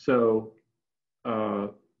 So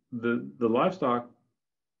the livestock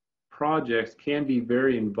projects can be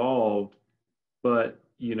very involved, but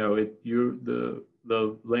you know,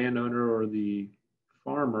 the landowner or the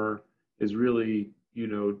farmer is really, you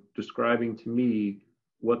know, describing to me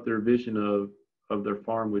what their vision of their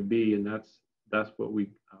farm would be, and that's what we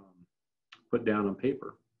put down on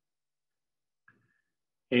paper.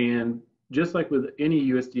 And just like with any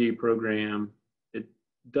USDA program, it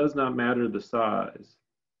does not matter the size.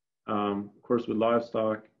 Of course, with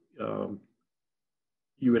livestock,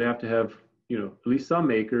 you would have to have, you know, at least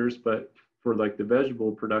some acres, but for like the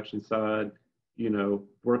vegetable production side, you know,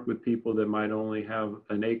 work with people that might only have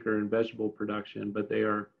an acre in vegetable production, but they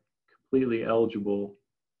are completely eligible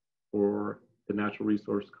for the natural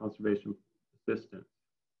resource conservation assistance.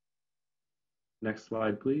 Next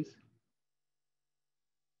slide, please.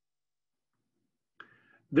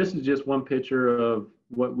 This is just one picture of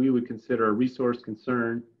what we would consider a resource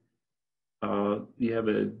concern. You have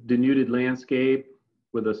a denuded landscape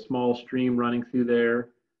with a small stream running through there.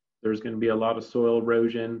 There's going to be a lot of soil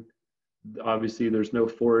erosion. Obviously, there's no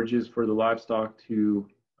forages for the livestock to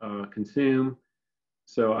consume.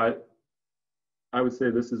 So I would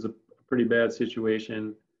say this is a pretty bad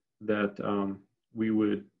situation that we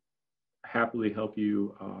would happily help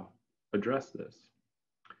you address this.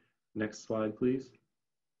 Next slide, please.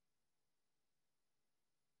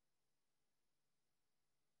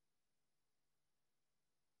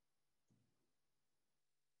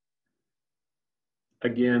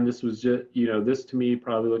 Again, this was just, you know, this to me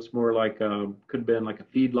probably looks more like, could have been like a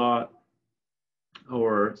feedlot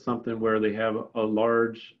or something where they have a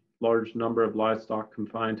large number of livestock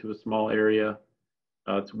confined to a small area.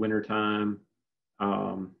 It's wintertime,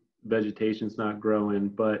 vegetation's not growing,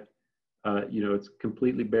 but, you know, it's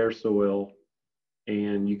completely bare soil.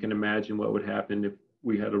 And you can imagine what would happen if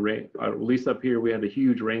we had a rain, at least up here, we had a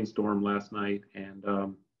huge rainstorm last night, and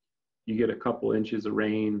you get a couple inches of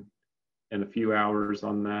rain and a few hours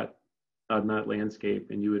on that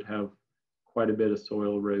landscape, and you would have quite a bit of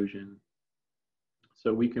soil erosion.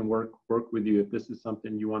 So we can work with you if this is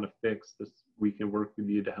something you want to fix. We can work with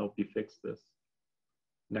you to help you fix this.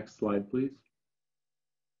 Next slide, please.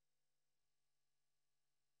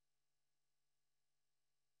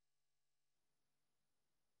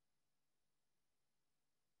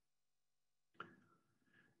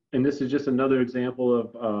 And this is just another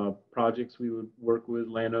example of projects we would work with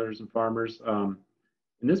landowners and farmers.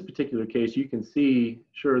 In this particular case, you can see,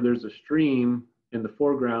 sure, there's a stream in the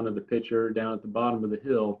foreground of the picture down at the bottom of the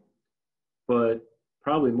hill, but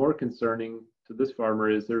probably more concerning to this farmer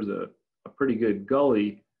is there's a pretty good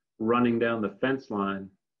gully running down the fence line.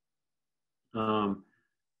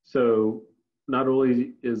 So not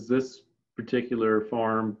only is this particular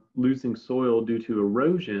farm losing soil due to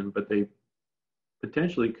erosion, but they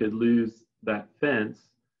potentially could lose that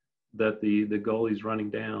fence that the gully's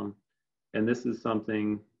running down. And this is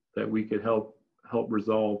something that we could help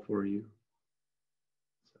resolve for you.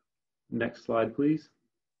 So, next slide, please.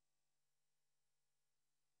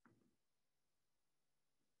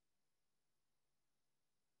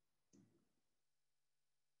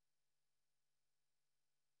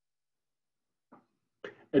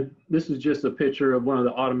 And this is just a picture of one of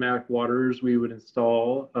the automatic waters we would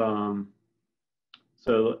install.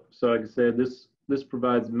 So like I said, this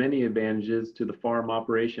provides many advantages to the farm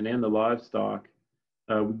operation and the livestock.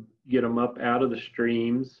 We get them up out of the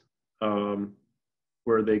streams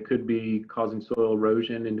where they could be causing soil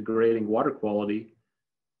erosion and degrading water quality,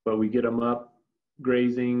 but we get them up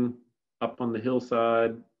grazing up on the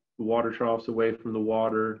hillside, the water troughs away from the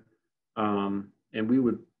water, and we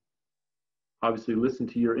would obviously listen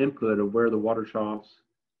to your input of where the water troughs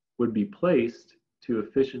would be placed to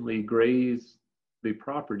efficiently graze the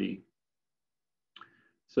property.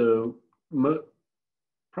 So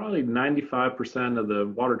probably 95% of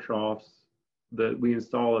the water troughs that we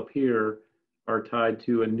install up here are tied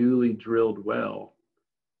to a newly drilled well.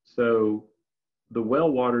 So the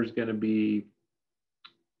well water is going to be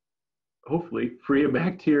hopefully free of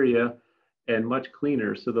bacteria and much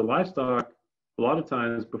cleaner. So the livestock, a lot of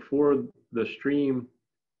times before the stream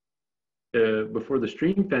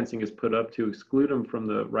fencing is put up to exclude them from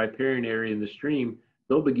the riparian area in the stream,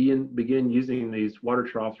 they'll begin using these water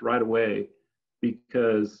troughs right away,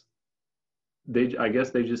 because I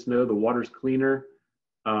guess they just know the water's cleaner,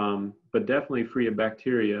 but definitely free of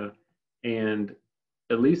bacteria. And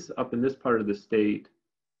at least up in this part of the state,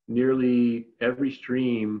 nearly every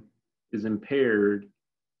stream is impaired,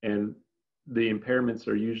 and the impairments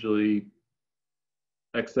are usually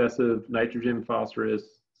excessive nitrogen,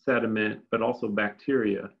 phosphorus, sediment, but also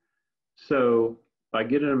bacteria. So by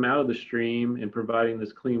getting them out of the stream and providing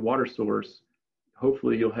this clean water source,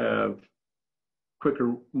 hopefully you'll have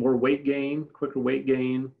quicker weight gain,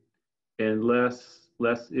 and less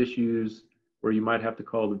issues where you might have to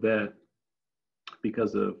call the vet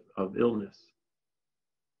because of illness.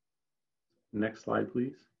 Next slide,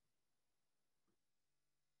 please.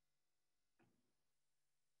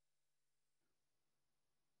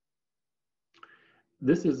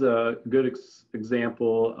 This is a good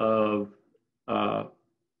example of a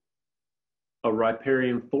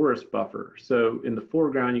riparian forest buffer. So in the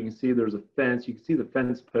foreground, you can see there's a fence. You can see the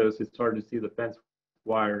fence post. It's hard to see the fence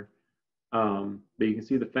wire, but you can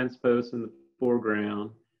see the fence post in the foreground.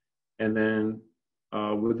 And then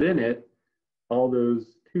within it, all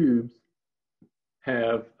those tubes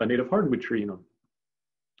have a native hardwood tree in them.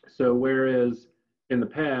 So whereas in the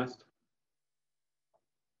past,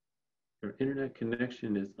 your internet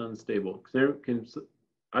connection is unstable.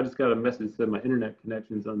 I just got a message that said my internet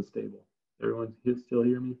connection is unstable. Everyone still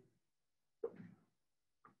hear me?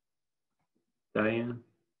 Diane?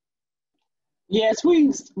 Yes,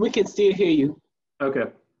 we can still hear you. Okay.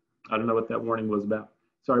 I don't know what that warning was about.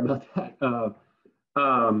 Sorry about that.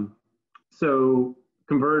 So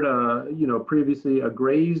convert previously a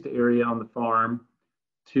grazed area on the farm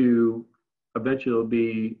to eventually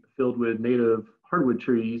be filled with native hardwood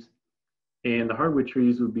trees. And the hardwood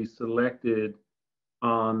trees would be selected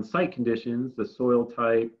on site conditions, the soil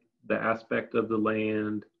type, the aspect of the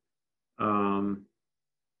land, and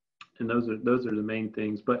those are the main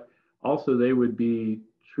things. But also they would be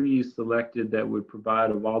trees selected that would provide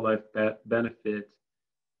a wildlife benefit,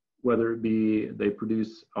 whether it be they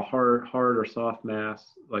produce a hard or soft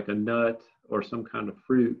mass like a nut or some kind of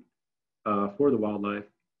fruit for the wildlife.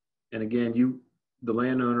 And again, the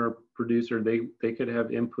landowner producer, they could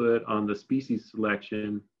have input on the species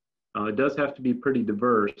selection. It does have to be pretty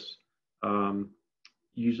diverse,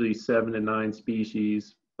 usually 7 to 9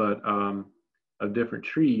 species, but of different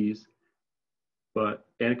trees. And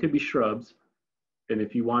it could be shrubs. And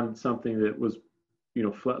if you wanted something that was,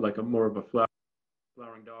 flat, like more of a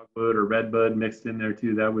flowering dogwood or redbud mixed in there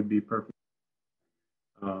too, that would be perfect.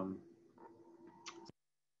 Slide,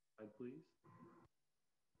 please.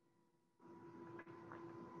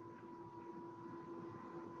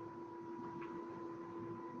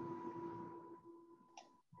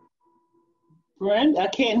 Brent, I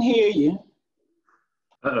can't hear you.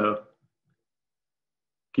 Uh-oh.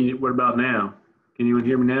 What about now? Can you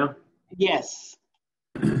hear me now? Yes.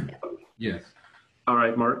 Yes. All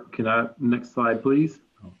right, Mark, next slide, please?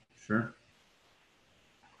 Oh, sure.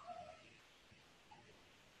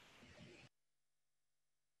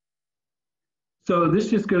 So this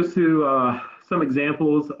just goes through some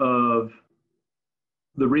examples of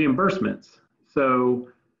the reimbursements. So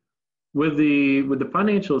with the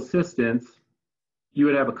financial assistance, you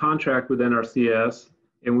would have a contract with NRCS,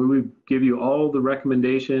 and we would give you all the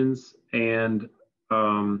recommendations and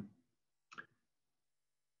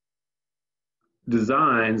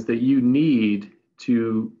designs that you need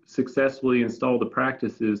to successfully install the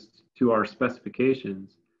practices to our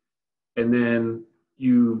specifications. And then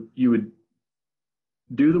you would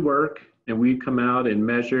do the work, and we'd come out and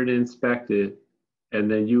measure it and inspect it, and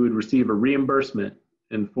then you would receive a reimbursement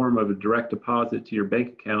in the form of a direct deposit to your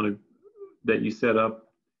bank account that you set up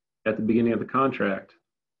at the beginning of the contract.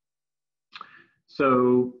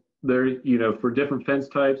 So there, for different fence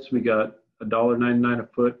types, we got $1.99 a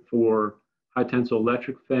foot for high tensile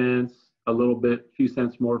electric fence, few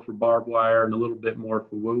cents more for barbed wire, and a little bit more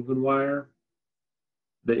for woven wire.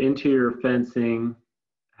 The interior fencing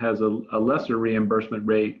has a lesser reimbursement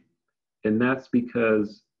rate, and that's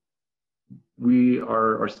because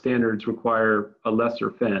our standards require a lesser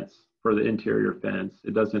fence for the interior fence.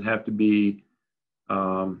 It doesn't have to be,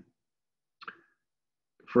 for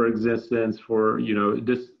existence, for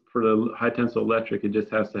the high tensile electric, it just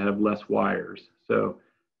has to have less wires. So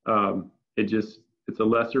it's a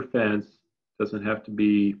lesser fence, doesn't have to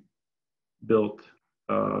be built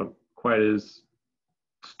quite as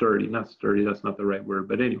sturdy, not sturdy, that's not the right word,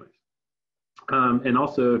 but anyways. And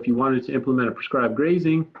also, if you wanted to implement a prescribed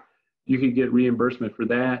grazing, you could get reimbursement for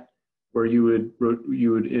that, where you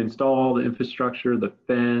would install the infrastructure, the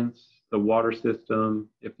fence, the water system,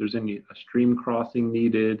 if there's a stream crossing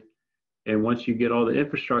needed. And once you get all the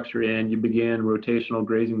infrastructure in, you begin rotational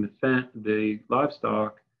grazing the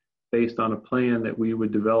livestock based on a plan that we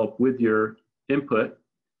would develop with your input.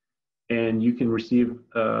 And you can receive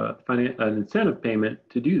an incentive payment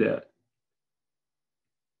to do that.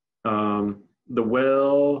 The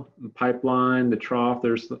well, the pipeline, the trough,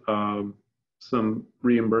 there's some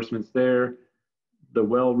reimbursements there. The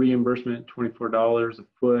well reimbursement, $24 a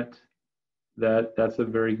foot. That's a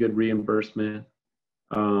very good reimbursement.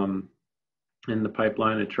 In the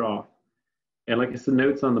pipeline and trough. And like I said,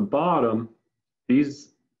 notes on the bottom,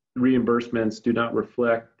 these reimbursements do not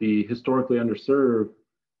reflect the historically underserved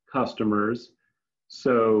customers.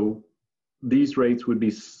 So these rates would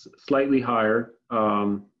be slightly higher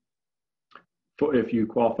if you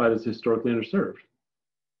qualified as historically underserved.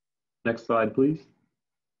 Next slide, please.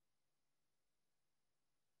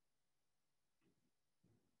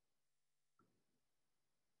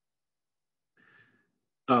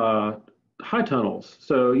 High tunnels.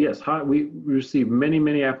 So yes, we receive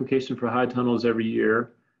many applications for high tunnels every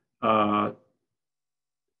year.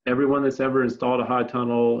 Everyone that's ever installed a high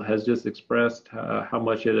tunnel has just expressed how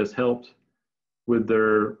much it has helped with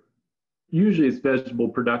their, usually it's vegetable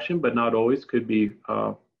production, but not always, could be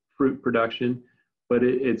fruit production. But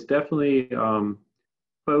it's definitely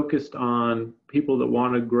focused on people that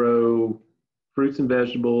want to grow fruits and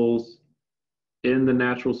vegetables in the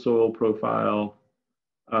natural soil profile.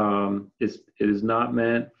 It is not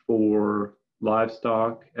meant for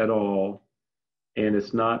livestock at all, and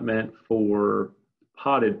it's not meant for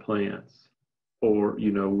potted plants, or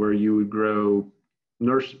where you would grow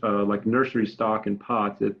like nursery stock in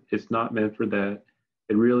pots. It's not meant for that.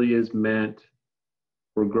 It really is meant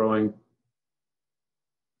for growing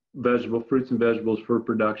fruits and vegetables for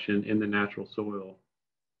production in the natural soil.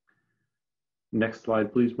 Next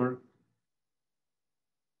slide, please, Mark.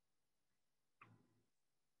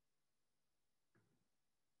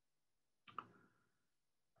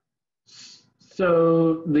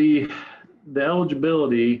 So the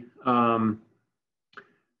eligibility for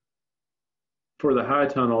the high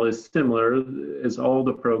tunnel is similar as all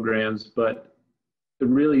the programs, but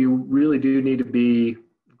you really do need to be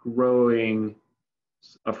growing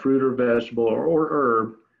a fruit or vegetable or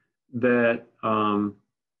herb that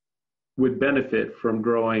would benefit from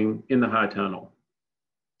growing in the high tunnel.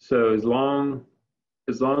 So as long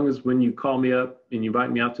as when you call me up and you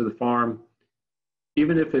invite me out to the farm,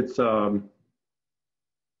 even if it's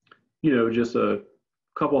just a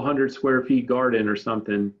couple 100 square feet garden or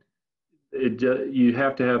something, you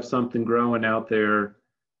have to have something growing out there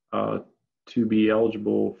to be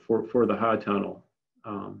eligible for the high tunnel.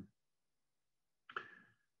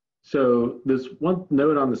 So there's one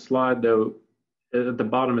note on the slide, though. At the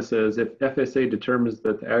bottom it says, if FSA determines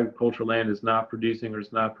that the agricultural land is not producing or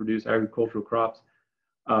does not produce agricultural crops,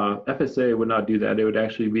 FSA would not do that. It would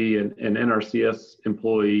actually be an NRCS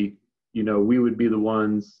employee. We would be the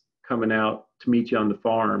ones coming out to meet you on the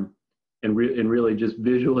farm and really just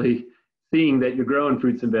visually seeing that you're growing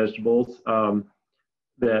fruits and vegetables,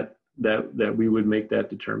 that we would make that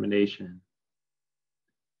determination.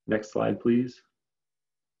 Next slide, please.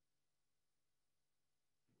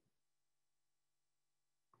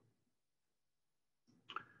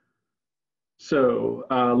 So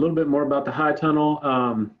a little bit more about the high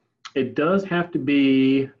tunnel. It does have to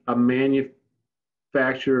be a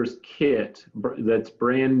manufacturer's kit that's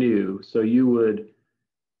brand new. So you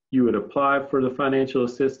would apply for the financial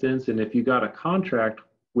assistance, and if you got a contract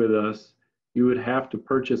with us, you would have to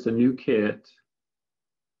purchase a new kit.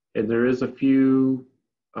 And there is a few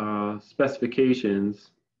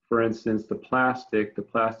specifications. For instance, the plastic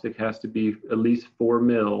has to be at least 4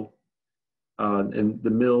 mil. And the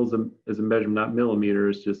mil is a measurement, not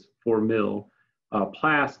millimeters, just 4 mil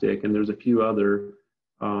plastic. And there's a few other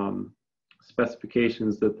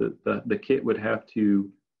specifications that the kit would have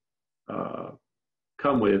to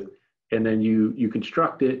come with. And then you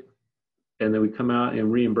construct it, and then we come out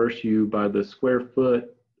and reimburse you by the square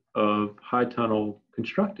foot of high tunnel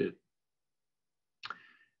constructed.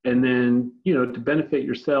 And then, to benefit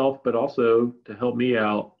yourself, but also to help me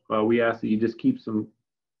out, we ask that you just keep some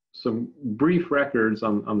brief records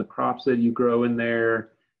on the crops that you grow in there,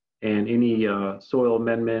 and any soil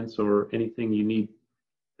amendments or anything you need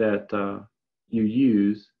that you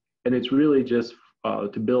use. And it's really just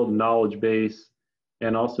to build a knowledge base,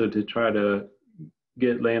 and also to try to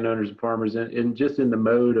get landowners and farmers in just in the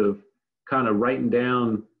mode of kind of writing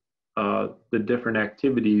down the different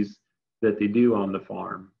activities that they do on the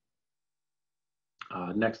farm.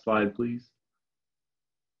 Next slide, please.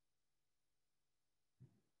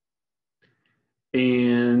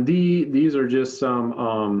 And these are just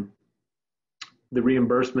some the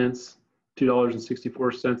reimbursements: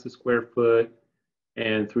 $2.64 a square foot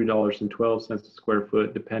and $3.12 a square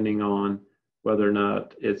foot, depending on whether or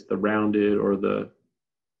not it's the rounded or the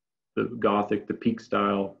Gothic, the peak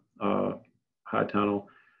style high tunnel.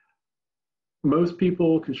 Most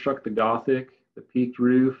people construct the Gothic, the peaked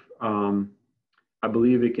roof. I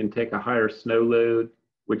believe it can take a higher snow load,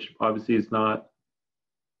 which obviously is not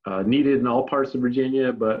needed in all parts of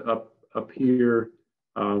Virginia, but up here,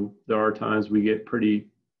 there are times we get pretty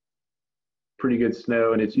good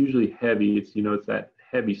snow, and it's usually heavy. It's, you know, it's that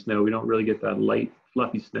heavy snow. We don't really get that light,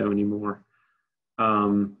 fluffy snow anymore.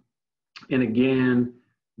 And again,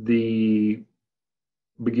 the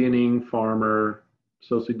beginning farmer,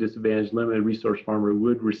 socially disadvantaged, limited resource farmer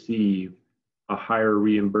would receive a higher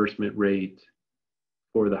reimbursement rate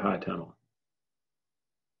for the high tunnel.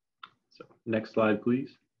 So next slide,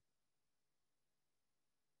 please.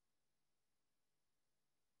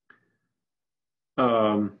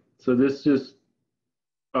 So this is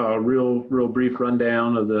a real brief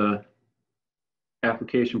rundown of the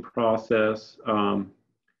application process.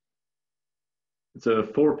 It's a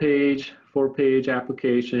four-page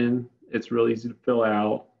application. It's really easy to fill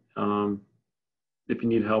out. If you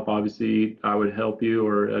need help, obviously, I would help you,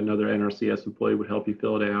 or another NRCS employee would help you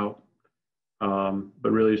fill it out.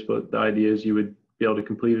 But really, the idea is you would be able to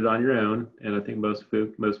complete it on your own, and I think most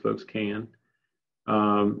folks can.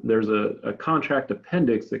 There's a contract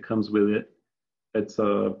appendix that comes with it. It's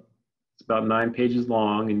about 9 pages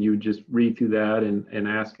long, and you would just read through that and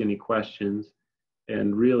ask any questions.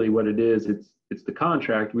 And really, what it is, it's the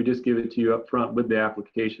contract. We just give it to you up front with the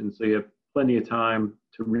application, so you have plenty of time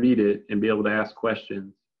to read it and be able to ask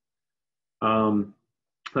questions.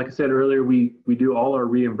 Like I said earlier, we do all our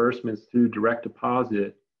reimbursements through direct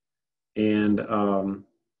deposit, and of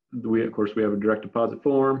course we have a direct deposit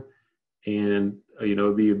form, and you know,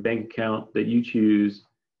 it'd be a bank account that you choose.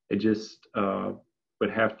 It just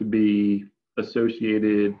would have to be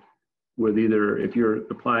associated with either, if you're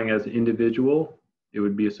applying as an individual, it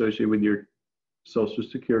would be associated with your social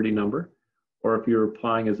security number, or if you're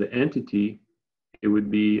applying as an entity, it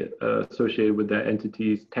would be associated with that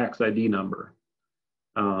entity's tax ID number.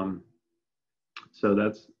 So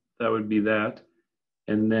that would be that.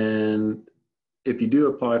 And then if you do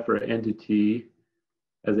apply for an entity,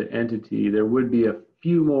 as an entity, there would be a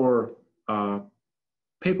few more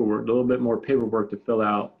paperwork, a little bit more paperwork to fill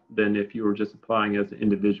out than if you were just applying as an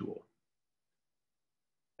individual.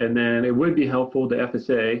 And then it would be helpful to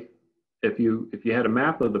FSA if you had a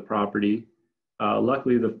map of the property.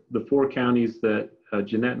 Luckily, the 4 counties that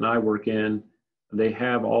Jeanette and I work in, they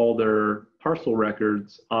have all their parcel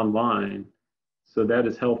records online, so that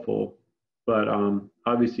is helpful. But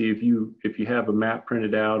obviously, if you have a map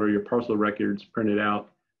printed out or your parcel records printed out,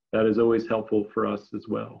 that is always helpful for us as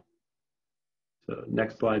well. So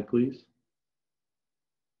next slide, please.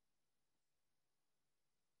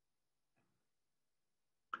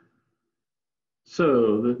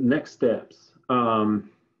 So the next steps. Kind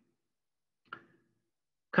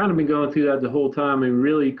of been going through that the whole time, and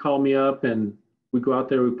really call me up and we go out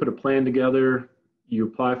there, we put a plan together. You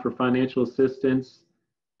apply for financial assistance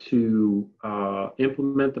to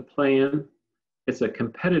implement the plan. It's a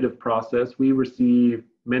competitive process. We receive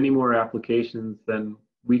many more applications than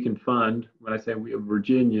we can fund. When I say we have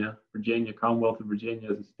Virginia, Commonwealth of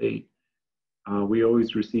Virginia as a state, we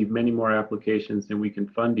always receive many more applications than we can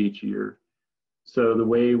fund each year. So the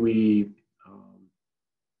way we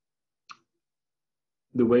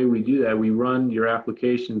do that, we run your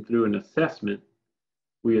application through an assessment.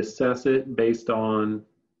 We assess it based on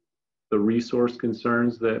the resource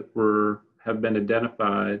concerns that have been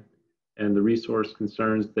identified and the resource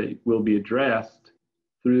concerns that will be addressed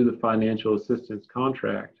through the financial assistance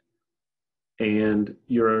contract. And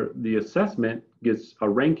the assessment gets a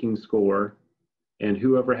ranking score, and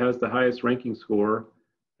whoever has the highest ranking score,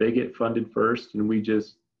 they get funded first, and we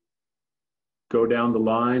just go down the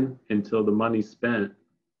line until the money's spent.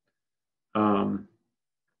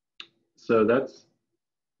 So that's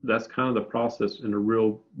kind of the process in a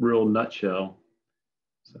real nutshell.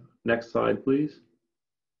 So next slide, please.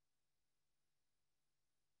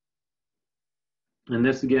 And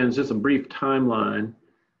this again is just a brief timeline.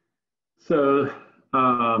 So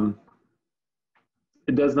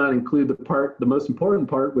it does not include the most important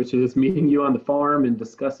part, which is meeting you on the farm and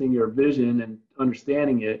discussing your vision and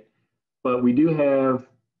understanding it. But we do have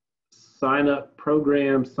sign-up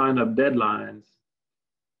programs, sign-up deadlines.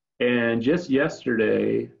 And just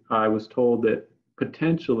yesterday, I was told that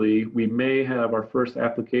potentially we may have our first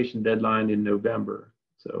application deadline in November.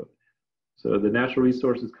 So the Natural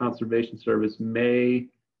Resources Conservation Service may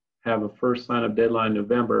have a first sign-up deadline in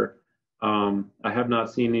November. I have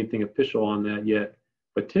not seen anything official on that yet,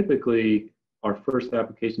 but typically our first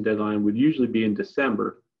application deadline would usually be in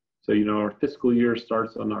December. So, you know, our fiscal year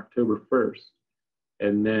starts on October 1st,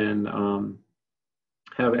 and then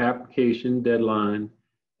have application deadline.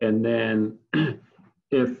 And then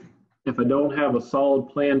if I don't have a solid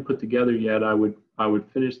plan put together yet, I would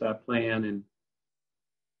finish that plan, and,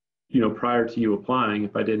 you know, prior to you applying,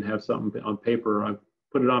 if I didn't have something on paper, I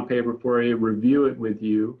put it on paper for you, review it with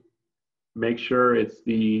you, make sure it's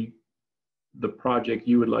the project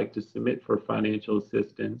you would like to submit for financial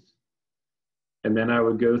assistance. And then I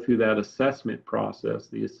would go through that assessment process,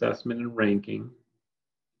 the assessment and ranking.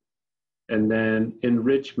 And then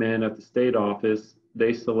enrichment at the state office,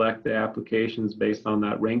 they select the applications based on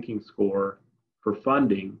that ranking score for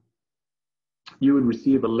funding. You would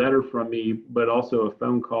receive a letter from me, but also a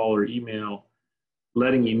phone call or email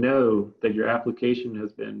letting you know that your application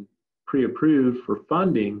has been pre-approved for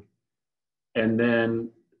funding. And then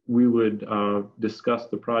we would discuss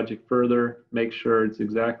the project further, make sure it's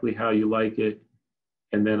exactly how you like it.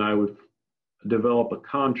 And then I would develop a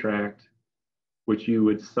contract, which you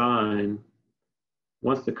would sign.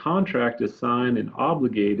 Once the contract is signed and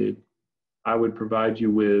obligated, I would provide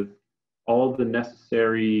you with all the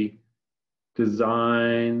necessary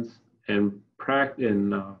designs and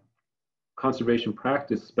conservation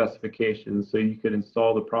practice specifications so you could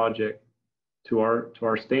install the project to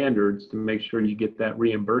our standards to make sure you get that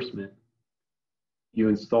reimbursement. You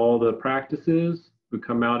install the practices, we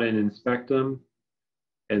come out and inspect them,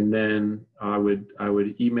 and then I would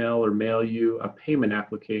email or mail you a payment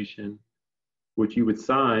application, which you would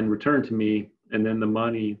sign, return to me, and then the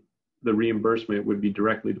money, the reimbursement, would be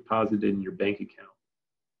directly deposited in your bank account.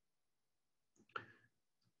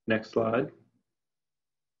 Next slide.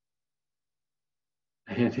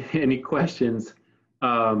 And any questions?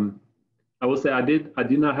 I will say I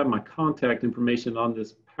do not have my contact information on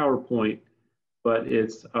this PowerPoint, but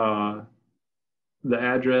it's the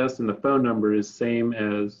address and the phone number is same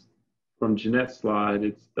as from Jeanette's slide.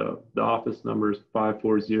 It's the office number is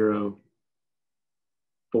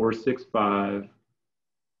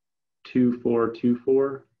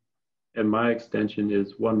 540-465-2424, and my extension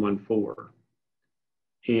is 114.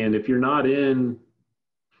 And if you're not in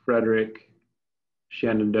Frederick,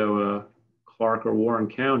 Shenandoah, Clark, or Warren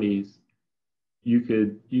counties, you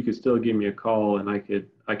could still give me a call, and I could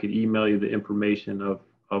email you the information of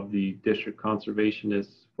the district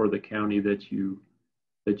conservationists for the county that you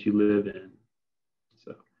live in.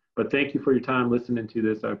 So, but thank you for your time listening to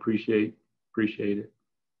this. I appreciate it.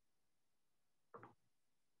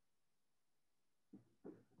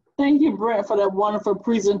 Thank you, Brett, for that wonderful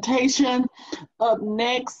presentation. Up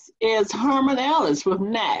next is Herman Ellis with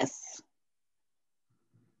NASS.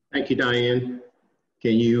 Thank you, Diane.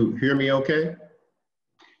 Can you hear me okay?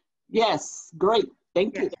 Yes, great.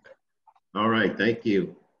 Thank you. All right, thank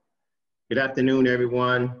you. Good afternoon,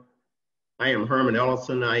 everyone. I am Herman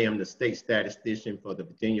Ellison. I am the state statistician for the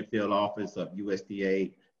Virginia Field Office of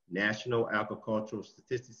USDA National Agricultural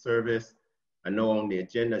Statistics Service. I know on the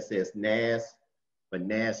agenda it says NASS, but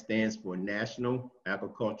NASS stands for National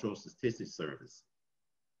Agricultural Statistics Service.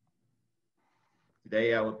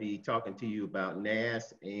 Today I will be talking to you about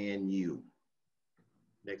NASS and you.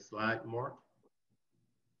 Next slide, Mark.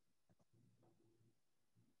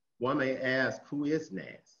 One may ask, who is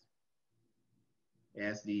NASS?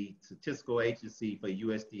 As the statistical agency for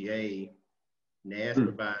USDA, NASS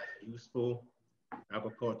provides useful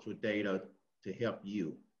agricultural data to help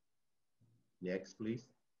you. Next, please.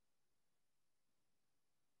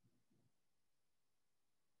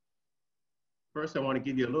 First, I want to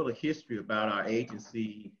give you a little history about our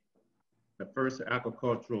agency. The first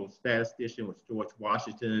agricultural statistician was George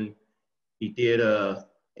Washington. He did a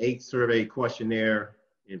 8-survey questionnaire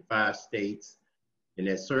in 5 states. And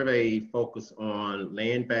that survey focused on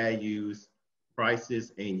land values,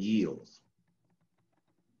 prices, and yields.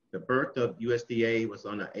 The birth of USDA was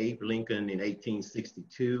on Abe Lincoln in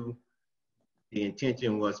 1862. The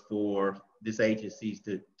intention was for this agency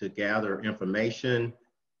to gather information.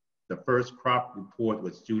 The first crop report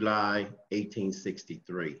was July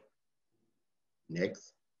 1863.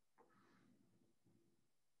 Next.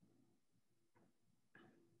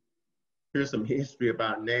 Here's some history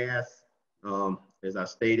about NASS. As I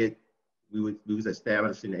stated, we was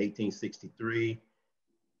established in 1863.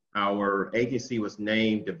 Our agency was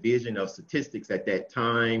named Division of Statistics at that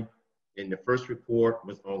time, and the first report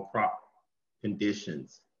was on crop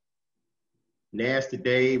conditions. NAS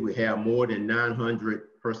today, we have more than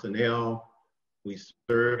 900 personnel. We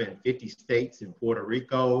serve in 50 states in Puerto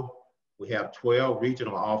Rico. We have 12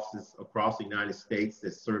 regional offices across the United States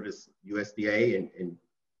that service USDA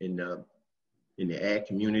in the ag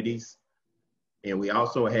communities. And we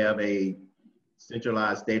also have a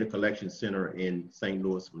centralized data collection center in St.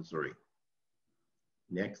 Louis, Missouri.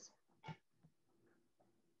 Next.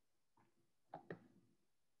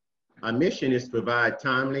 Our mission is to provide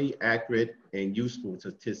timely, accurate, and useful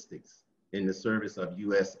statistics in the service of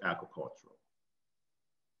U.S. agriculture.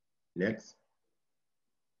 Next.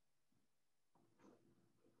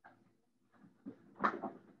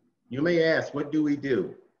 You may ask, what do we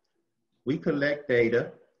do? We collect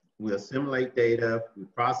data, we assimilate data, we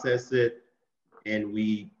process it, and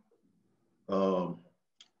we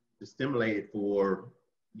assimilate it for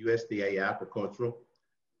USDA agricultural.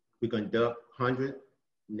 We conduct 100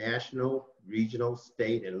 national, regional,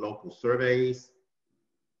 state, and local surveys.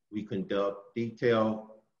 We conduct detailed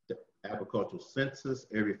agricultural census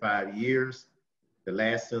every 5 years. The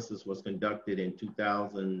last census was conducted in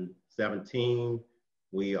 2017.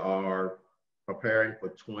 We are preparing for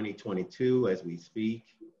 2022 as we speak.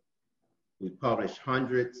 We publish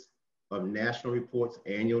hundreds of national reports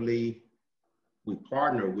annually. We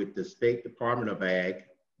partner with the State Department of Ag,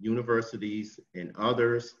 universities, and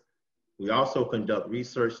others. We also conduct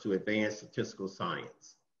research to advance statistical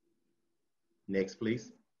science. Next,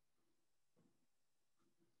 please.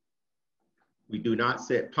 We do not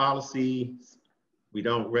set policies. We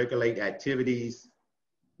don't regulate activities.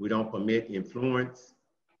 We don't permit influence.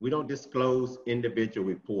 We don't disclose individual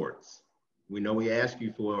reports. We know we ask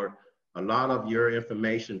you for a lot of your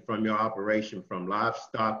information from your operation, from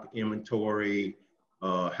livestock inventory,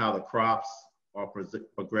 how the crops are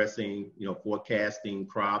progressing, forecasting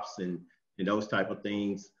crops and those type of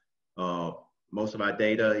things. Most of our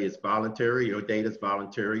data is voluntary. Your data is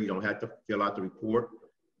voluntary. You don't have to fill out the report,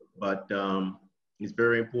 but it's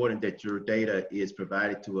very important that your data is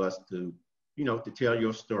provided to us to tell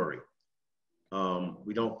your story.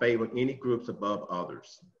 We don't favor any groups above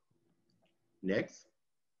others. Next.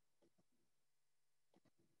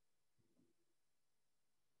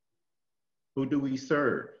 Who do we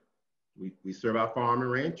serve? We serve our farm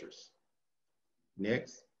and ranchers.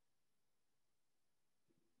 Next.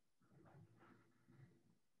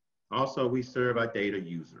 Also, we serve our data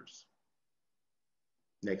users.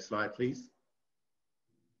 Next slide, please.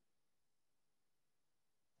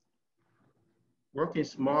 Working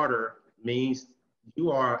smarter means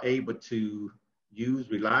you are able to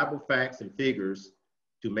use reliable facts and figures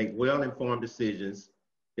to make well-informed decisions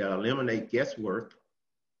that eliminate guesswork,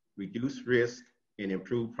 reduce risk, and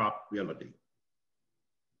improve profitability.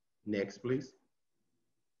 Next, please.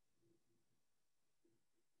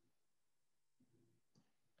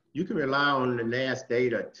 You can rely on the NAS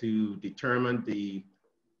data to determine the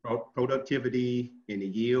productivity and the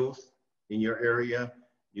yields in your area.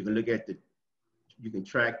 You can look at you can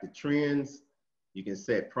track the trends, you can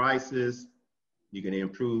set prices, you can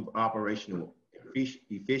improve operational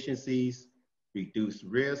efficiencies, reduce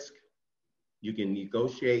risk, you can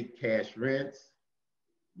negotiate cash rents,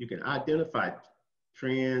 you can identify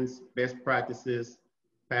trends, best practices,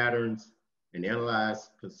 patterns, and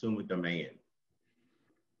analyze consumer demand.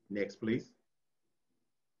 Next, please.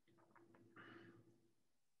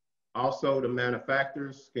 Also, the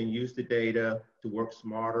manufacturers can use the data to work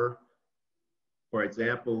smarter. For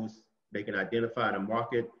examples, they can identify the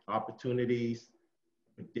market opportunities,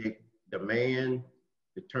 predict demand,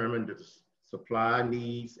 determine the supply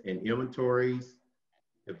needs and inventories,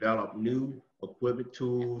 develop new equipment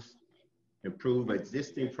tools, improve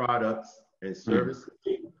existing products and services,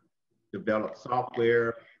 develop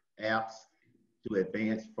software, apps to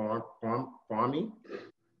advance farming,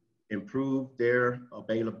 improve their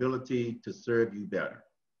availability to serve you better.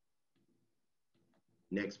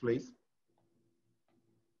 Next, please.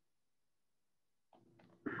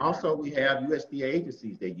 Also, we have USDA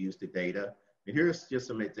agencies that use the data. And here's just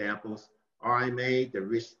some examples. RMA, the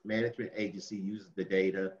Risk Management Agency, uses the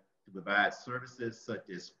data to provide services such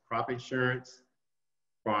as crop insurance.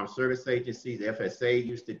 Farm Service Agencies, FSA,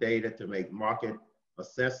 use the data to make market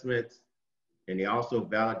assessments, and they also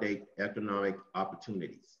validate economic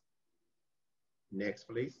opportunities. Next,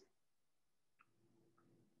 please.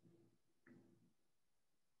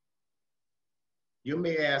 You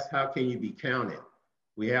may ask, how can you be counted?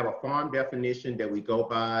 We have a farm definition that we go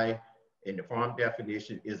by, and the farm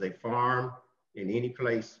definition is a farm in any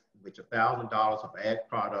place which $1,000 of ag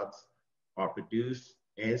products are produced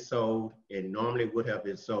and sold, and normally would have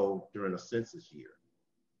been sold during a census year.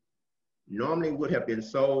 Normally would have been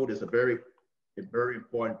sold is a very a very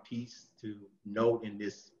important piece to note in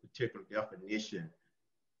this particular definition.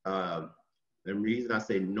 The reason I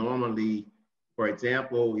say normally, for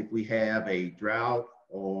example, if we have a drought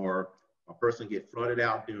or a person get flooded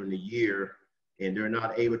out during the year and they're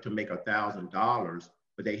not able to make $1,000,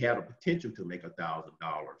 but they have a potential to make $1,000,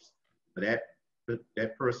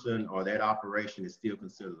 that person or that operation is still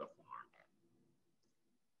considered a farm.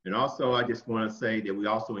 And also, I just want to say that we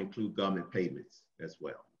also include government payments as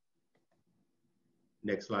well.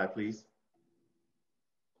 Next slide, please.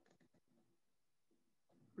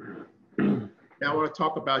 Now I want to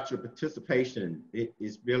talk about your participation. It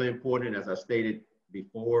is really important, as I stated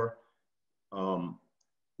before.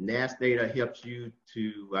 NAS data helps you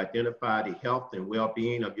to identify the health and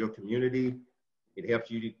well-being of your community. It helps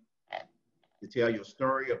you to tell your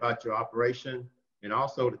story about your operation, and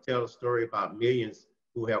also to tell a story about millions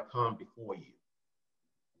who have come before you.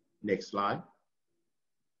 Next slide.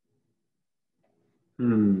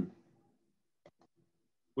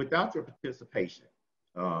 Without your participation,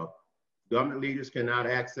 government leaders cannot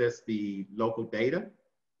access the local data.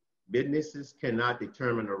 Businesses cannot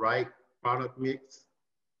determine the right product mix.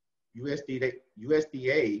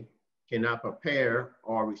 USDA cannot prepare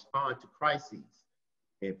or respond to crises.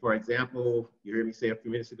 And for example, you heard me say a few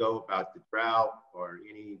minutes ago about the drought or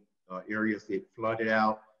any areas that flooded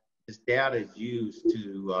out. This data is used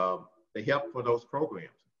to help for those programs,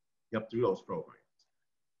 help through those programs.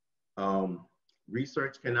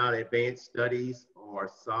 Research cannot advance studies or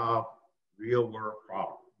solve real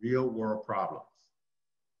world problems.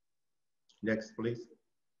 Next, please.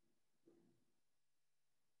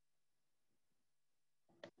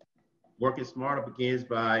 Working smarter begins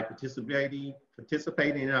by participating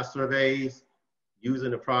in our surveys,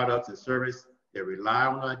 using the products and services that rely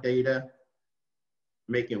on our data,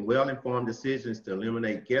 making well-informed decisions to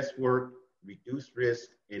eliminate guesswork, reduce risk,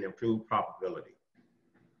 and improve profitability.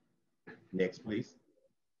 Next, please.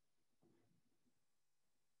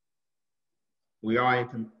 We are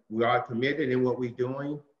committed in what we're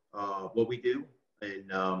doing, what we do, and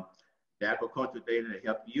the agricultural data to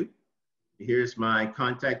help you. Here's my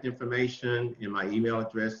contact information and my email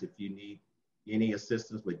address if you need any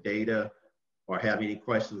assistance with data or have any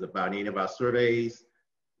questions about any of our surveys.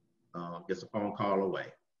 Just a phone call away.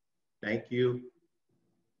 Thank you.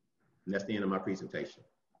 And that's the end of my presentation.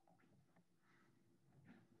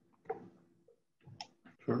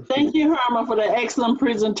 Thank you, Herman, for the excellent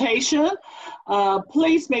presentation.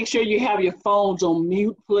 Please make sure you have your phones on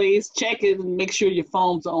mute, please. Check it and make sure your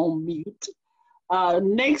phones are on mute.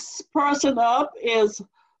 Next person up is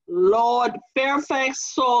Lord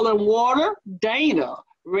Fairfax Soil and Water. Dana,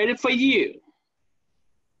 ready for you.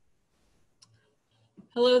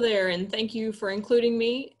 Hello there, and thank you for including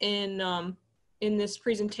me in this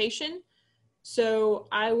presentation. So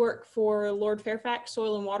I work for Lord Fairfax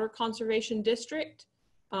Soil and Water Conservation District.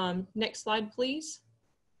 Next slide, please.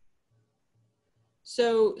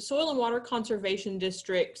 So soil and water conservation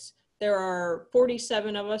districts, there are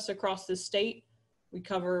 47 of us across the state. We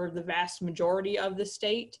cover the vast majority of the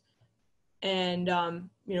state. And,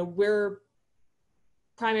 you know, we're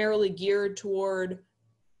primarily geared toward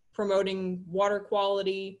promoting water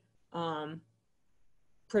quality,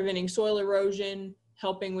 preventing soil erosion,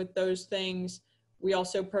 helping with those things. We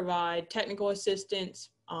also provide technical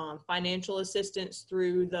assistance, financial assistance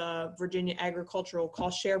through the Virginia Agricultural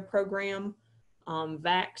Cost Share Program,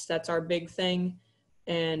 VAX, that's our big thing,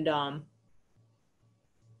 and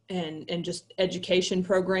just education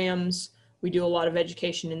programs. We do a lot of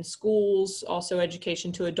education in schools, also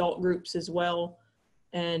education to adult groups as well,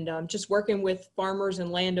 and just working with farmers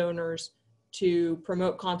and landowners to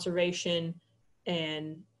promote conservation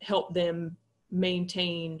and help them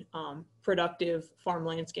maintain productive farm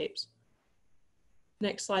landscapes.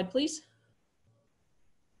 Next slide, please.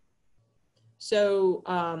 So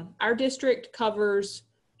our district covers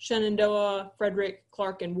Shenandoah, Frederick,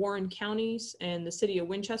 Clark, and Warren counties and the city of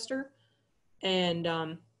Winchester. And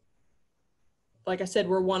like I said,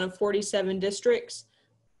 we're one of 47 districts.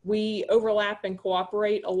 We overlap and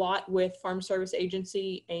cooperate a lot with Farm Service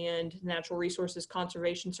Agency and Natural Resources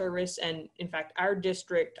Conservation Service. And in fact, our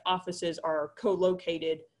district offices are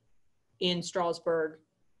co-located in Strasburg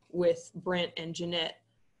with Brent and Jeanette.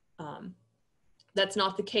 That's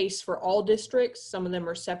not the case for all districts. Some of them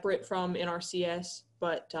are separate from NRCS,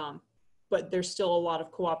 but there's still a lot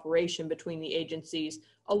of cooperation between the agencies.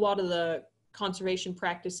 A lot of the conservation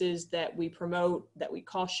practices that we promote, that we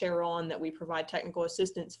cost share on, that we provide technical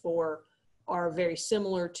assistance for are very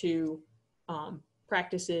similar to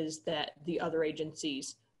practices that the other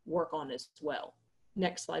agencies work on as well.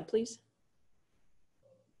 Next slide, please.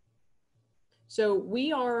 So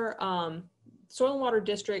we are soil and water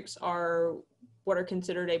districts are what are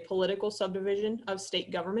considered a political subdivision of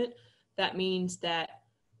state government. That means that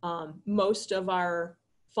most of our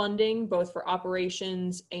funding, both for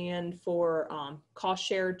operations and for cost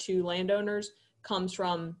share to landowners, comes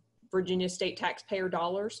from Virginia state taxpayer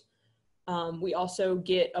dollars. We also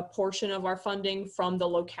get a portion of our funding from the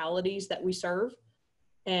localities that we serve,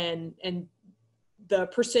 and the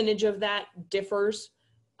percentage of that differs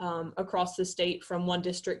across the state from one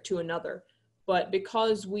district to another. But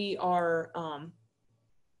because we are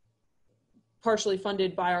partially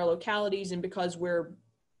funded by our localities, and because we're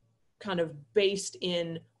kind of based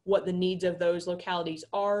in what the needs of those localities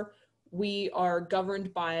are, we are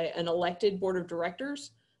governed by an elected board of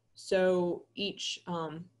directors. So each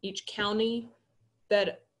county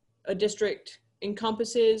that a district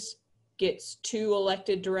encompasses gets 2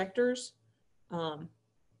 elected directors.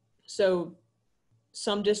 So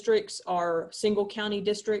some districts are single county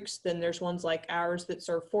districts. Then there's ones like ours that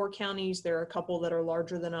serve 4 counties. There are a couple that are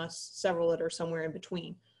larger than us, several that are somewhere in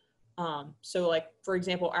between. So like, for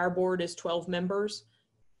example, our board is 12 members,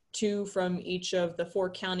 2 from each of the 4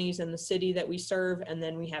 counties in the city that we serve. And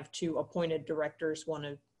then we have 2 appointed directors.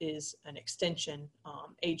 One is an extension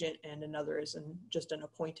agent, and another is just an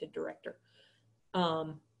appointed director.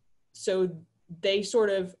 So they sort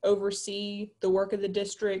of oversee the work of the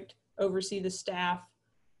district, oversee the staff,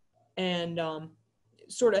 and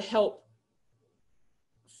sort of help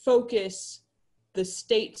focus the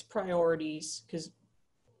state's priorities, because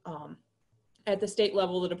at the state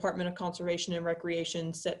level, the Department of Conservation and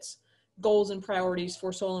Recreation sets goals and priorities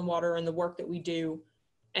for soil and water and the work that we do.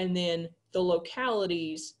 And then the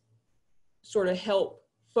localities sort of help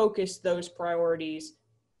focus those priorities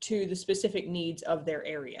to the specific needs of their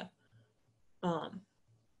area.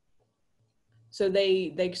 So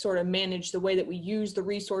they sort of manage the way that we use the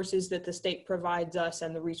resources that the state provides us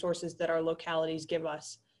and the resources that our localities give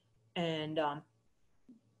us, and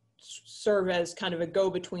serve as kind of a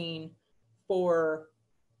go-between for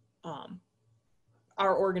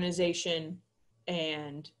our organization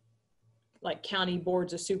and like county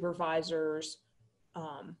boards of supervisors,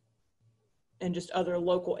 and just other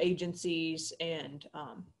local agencies and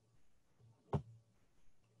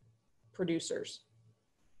producers.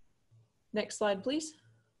 Next slide, please.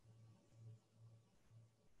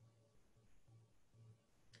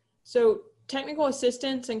 So technical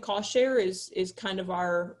assistance and cost share is kind of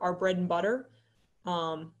our bread and butter.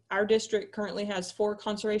 Our district currently has 4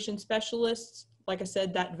 conservation specialists. Like I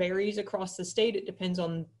said, that varies across the state. It depends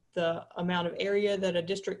on the amount of area that a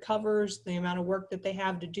district covers, the amount of work that they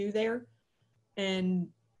have to do there. And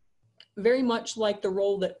very much like the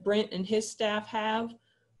role that Brent and his staff have,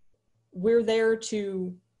 we're there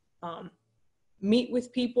to meet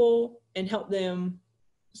with people and help them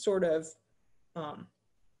sort of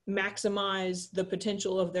maximize the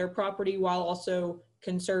potential of their property while also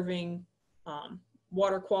conserving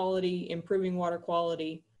water quality, improving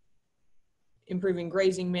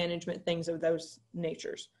grazing management, things of those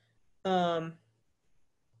natures. Trying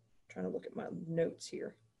to look at my notes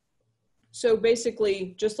here. So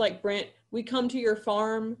basically, just like Brent, we come to your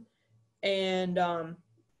farm and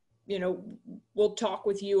you know, we'll talk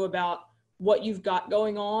with you about what you've got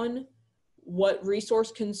going on, what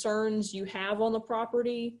resource concerns you have on the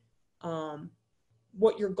property,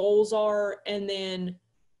 what your goals are, and then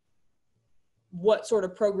what sort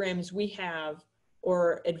of programs we have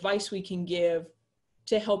or advice we can give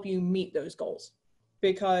to help you meet those goals.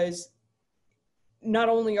 Because not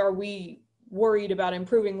only are we worried about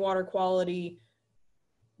improving water quality,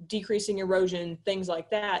 decreasing erosion, things like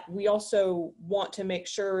that, we also want to make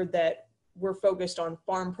sure that we're focused on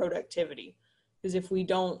farm productivity. Because if we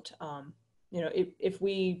don't, you know, if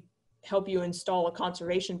we help you install a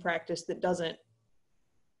conservation practice that doesn't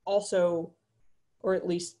also, or at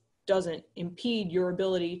least doesn't impede your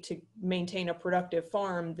ability to maintain a productive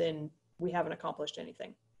farm, then we haven't accomplished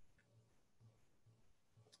anything.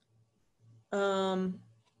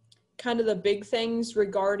 Kind of the big things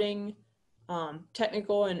regarding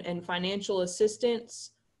technical and financial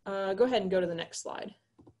assistance. Go ahead and go to the next slide.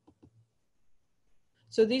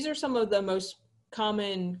 So these are some of the most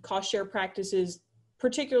common cost share practices,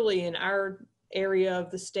 particularly in our area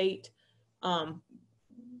of the state.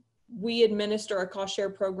 We administer a cost share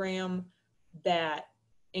program that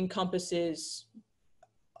encompasses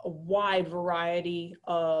a wide variety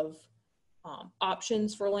of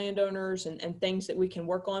options for landowners and things that we can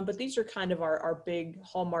work on. But these are kind of our big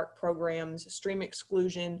hallmark programs: stream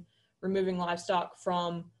exclusion, removing livestock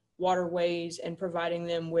from waterways and providing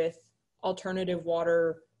them with alternative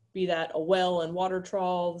water, be that a well and water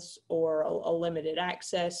troughs or a limited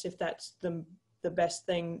access if that's the the best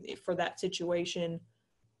thing for that situation.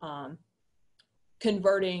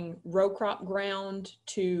 Converting row crop ground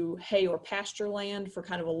to hay or pasture land for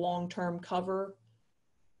kind of a long-term cover,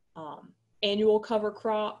 annual cover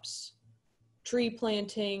crops, tree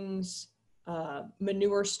plantings,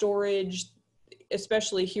 manure storage,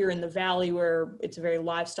 especially here in the valley where it's a very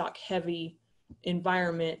livestock heavy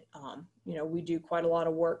environment. You know, we do quite a lot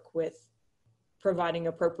of work with providing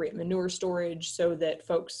appropriate manure storage so that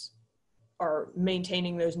folks are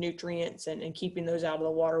maintaining those nutrients and keeping those out of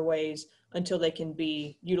the waterways until they can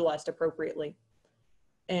be utilized appropriately.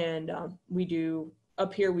 And we do a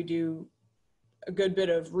good bit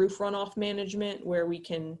of roof runoff management where we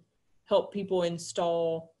can help people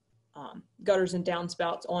install gutters and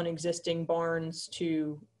downspouts on existing barns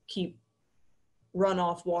to keep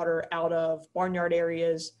runoff water out of barnyard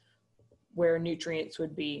areas where nutrients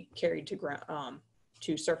would be carried to ground,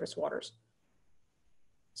 to surface waters.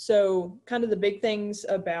 So kind of the big things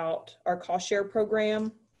about our cost share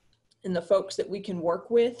program and the folks that we can work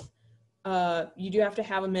with, you do have to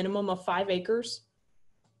have a minimum of 5 acres.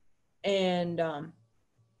 And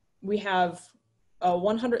we have a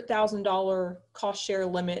 $100,000 cost share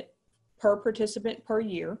limit per participant per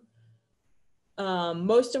year.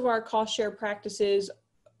 Most of our cost share practices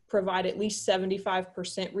provide at least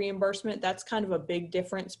 75% reimbursement. That's kind of a big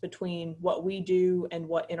difference between what we do and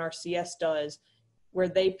what NRCS does, where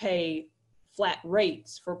they pay flat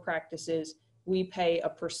rates for practices. We pay a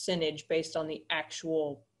percentage based on the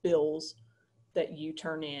actual bills that you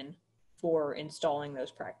turn in for installing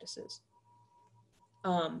those practices.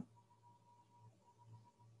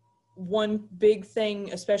 One big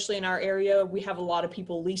thing, especially in our area, we have a lot of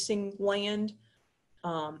people leasing land,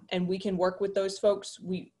 and we can work with those folks.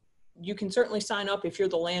 You can certainly sign up if you're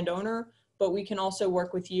the landowner, but we can also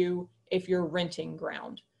work with you if you're renting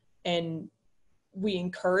ground. And we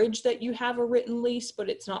encourage that you have a written lease, but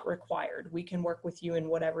it's not required. We can work with you in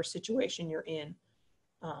whatever situation you're in.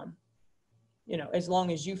 You know, as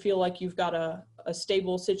long as you feel like you've got a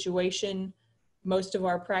stable situation. Most of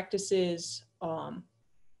our practices,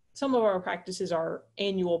 some of our practices are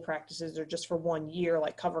annual practices, they're just for 1 year,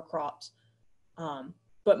 like cover crops.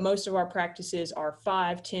 But most of our practices are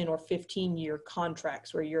 5, 10, or 15-year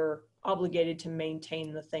contracts where you're obligated to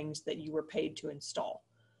maintain the things that you were paid to install.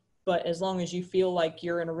 But as long as you feel like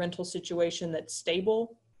you're in a rental situation that's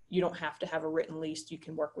stable, you don't have to have a written lease. You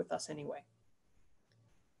can work with us anyway.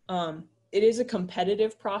 It is a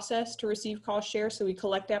competitive process to receive cost share. So we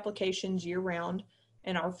collect applications year round,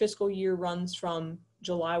 and our fiscal year runs from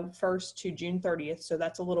July 1st to June 30th. So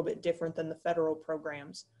that's a little bit different than the federal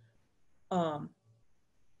programs.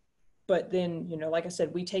 But then, you know, like I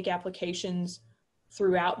said, we take applications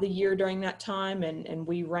throughout the year during that time, and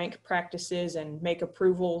we rank practices and make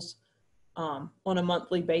approvals on a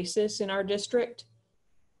monthly basis in our district.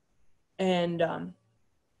 And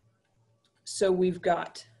so we've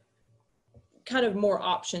got kind of more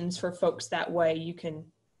options for folks that way. You can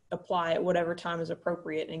apply at whatever time is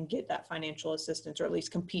appropriate and get that financial assistance, or at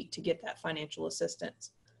least compete to get that financial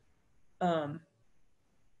assistance.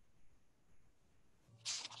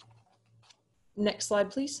 Next slide,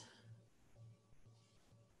 please.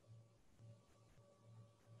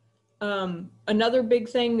 Another big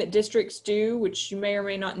thing that districts do, which you may or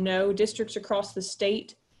may not know, districts across the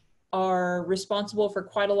state are responsible for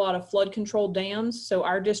quite a lot of flood control dams. So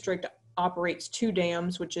our district operates 2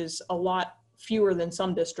 dams, which is a lot fewer than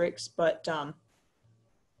some districts, but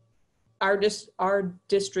our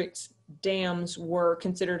district's dams were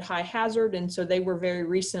considered high hazard, and so they were very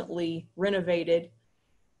recently renovated.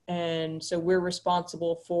 And so we're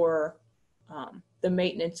responsible for the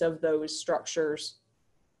maintenance of those structures.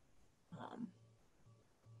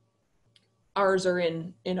 Ours are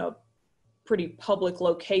in a pretty public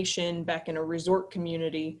location back in a resort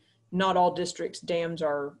community. Not all districts' dams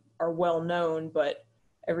are well known, but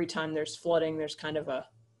every time there's flooding, there's kind of a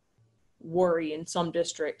worry in some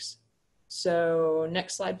districts. So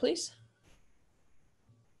next slide, please.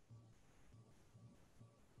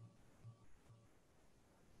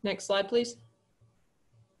 Next slide, please.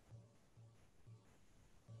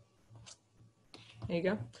 There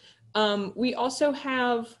you go. We also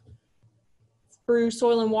have, through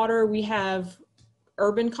Soil and Water, we have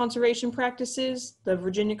urban conservation practices. The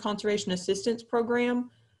Virginia Conservation Assistance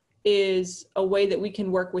Program is a way that we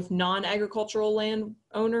can work with non-agricultural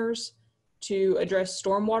landowners to address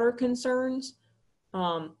stormwater concerns.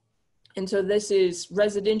 And so this is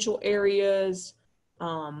residential areas,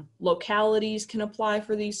 localities can apply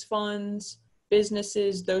for these funds,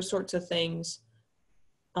 businesses, those sorts of things.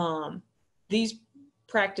 These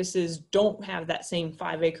practices don't have that same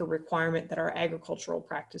 5-acre requirement that our agricultural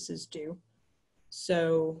practices do.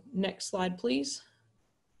 So next slide, please.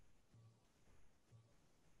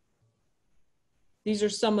 These are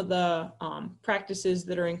some of the practices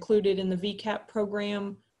that are included in the VCAP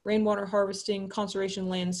program: rainwater harvesting, conservation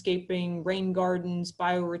landscaping, rain gardens,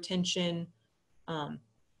 bioretention.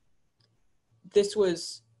 This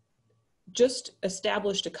was just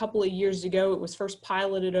established a couple of years ago. It was first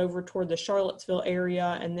piloted over toward the Charlottesville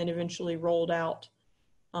area and then eventually rolled out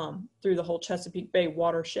through the whole Chesapeake Bay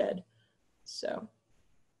watershed. So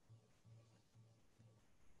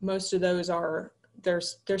most of those are,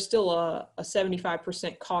 there's still a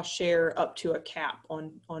 75% cost share up to a cap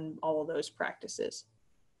on all of those practices.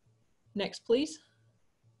 Next, please.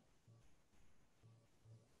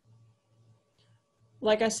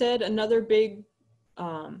 Like I said, another big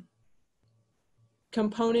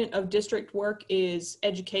component of district work is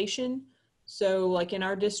education. So like in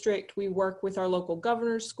our district, we work with our local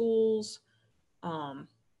governor's schools.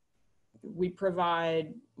 We put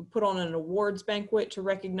on an awards banquet to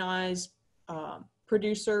recognize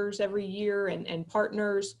producers every year and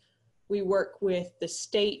partners. We work with the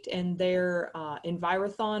state and their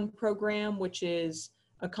Envirothon program, which is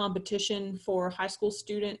a competition for high school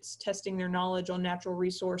students testing their knowledge on natural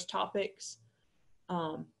resource topics.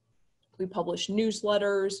 We publish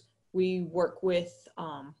newsletters. We work with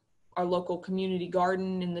our local community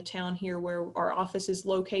garden in the town here where our office is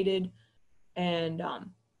located, and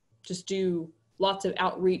just do lots of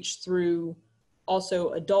outreach through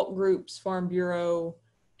also adult groups, Farm Bureau,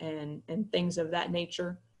 and things of that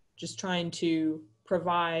nature. Just trying to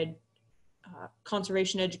provide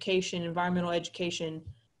conservation education, environmental education,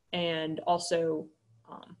 and also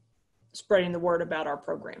spreading the word about our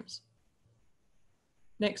programs.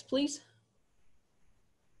 Next, please.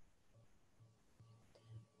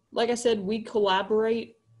 Like I said, we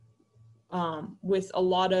collaborate with a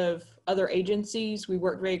lot of other agencies. We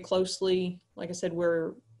work very closely. Like I said,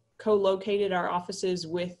 we're co-located, our offices,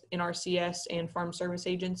 with NRCS and Farm Service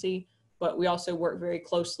Agency, but we also work very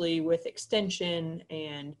closely with Extension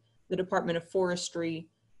and the Department of Forestry,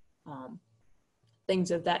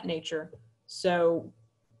 things of that nature. So,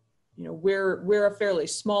 you know, we're a fairly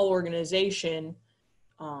small organization,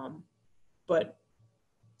 but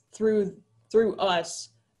through us,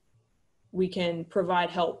 we can provide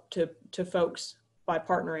help to folks by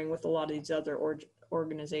partnering with a lot of these other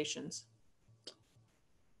organizations.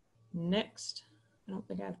 Next, I don't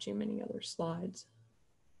think I have too many other slides.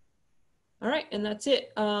 All right, and that's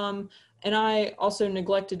it. And I also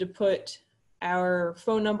neglected to put our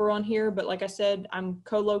phone number on here, but like I said, I'm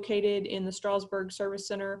co-located in the Strasburg Service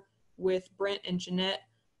Center with Brent and Jeanette.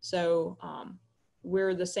 So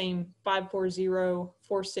we're the same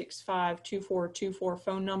 540-465-2424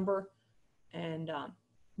 phone number. And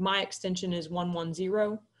my extension is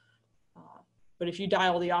 110. But if you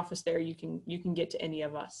dial the office there, you can get to any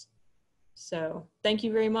of us. So thank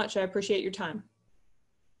you very much. I appreciate your time.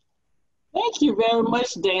 Thank you very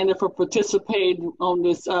much, Dana, for participating on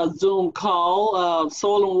this Zoom call.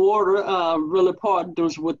 Soil and Water really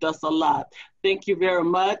partners with us a lot. Thank you very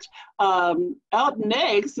much. Up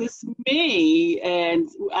next is me, and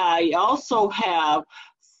I also have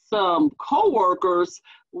some co-workers,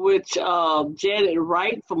 which Janet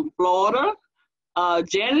Wright from Florida.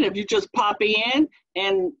 Janet, if you just pop in,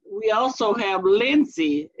 and we also have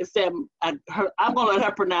Lindsay. I'm gonna let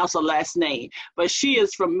her pronounce her last name, but she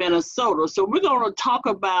is from Minnesota. So we're gonna talk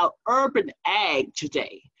about urban ag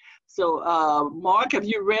today. So Mark, if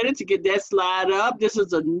you're ready to get that slide up, this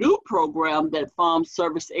is a new program that Farm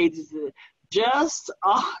Service Agency just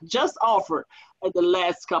offered in the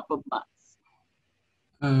last couple of months.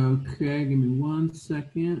 Okay, give me 1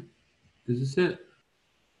 second. Is this it?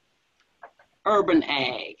 Urban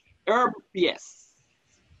ag. Yes.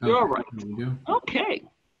 You're right. There we go. Okay.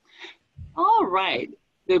 All right.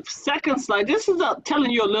 The second slide, this is telling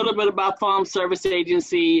you a little bit about Farm Service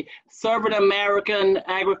Agency, serving American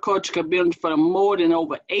agriculture community for more than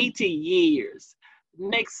over 80 years.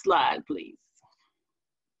 Next slide, please.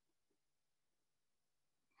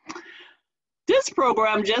 This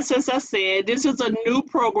program, just as I said, this is a new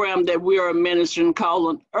program that we are administering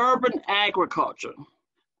called Urban Agriculture.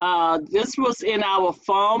 This was in our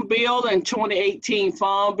Farm Bill, in 2018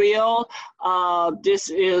 Farm Bill. This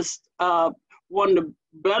is one of the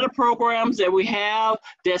better programs that we have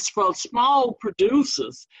that's for small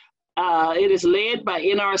producers. It is led by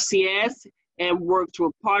NRCS and works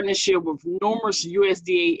with partnership with numerous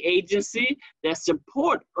USDA agencies that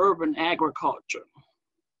support urban agriculture.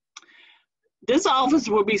 This office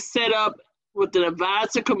will be set up with an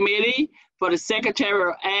advisory committee for the Secretary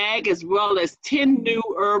of Ag, as well as 10 new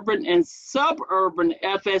urban and suburban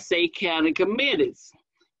FSA county committees.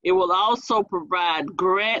 It will also provide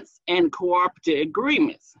grants and cooperative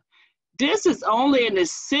agreements. This is only in the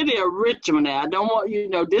city of Richmond. Now, I don't want you to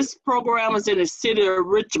know this program is in the city of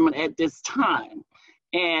Richmond at this time.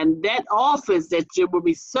 And that office that you will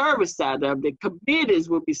be serviced out of, the committees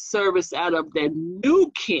will be serviced out of the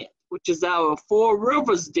New Kent, which is our Four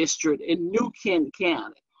Rivers district in New Kent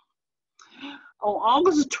County. On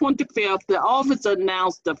August 25th, the office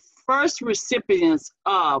announced the first recipients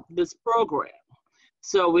of this program.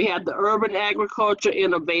 So we have the Urban Agriculture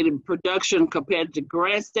Innovative Production Competitive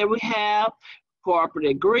Grants that we have,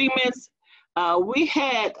 cooperative agreements. We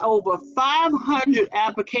had over 500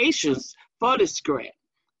 applications for this grant.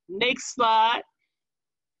 Next slide.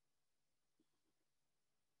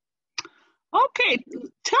 Okay,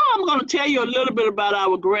 I'm going to tell you a little bit about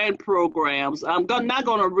our grant programs. I'm not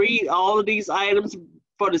going to read all of these items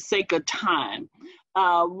for the sake of time.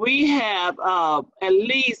 We have at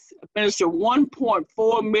least administered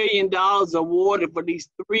 $1.4 million awarded for these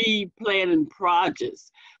 3 planning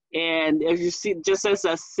projects. And as you see, just as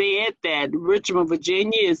I said, that Richmond,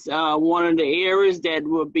 Virginia is one of the areas that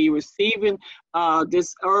will be receiving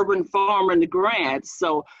this urban farming grant.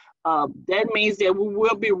 So that means that we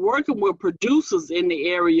will be working with producers in the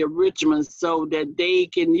area of Richmond so that they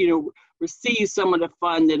can, receive some of the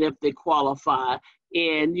funding if they qualify.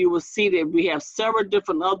 And you will see that we have several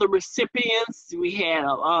different other recipients. We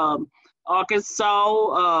have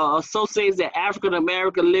Arkansas, Associates of African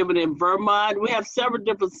American living in Vermont. We have several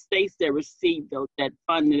different states that receive that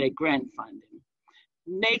funding, that grant funding.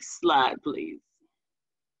 Next slide, please.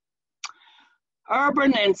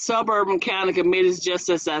 Urban and suburban county committees, just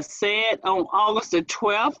as I said, on August the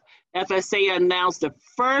 12th, FSA announced the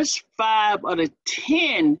first 5 of the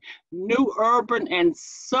 10 new urban and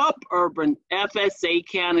suburban FSA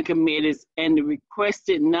county committees and the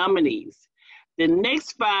requested nominees. The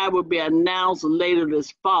next 5 will be announced later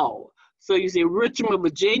this fall. So you see Richmond,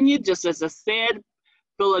 Virginia, just as I said,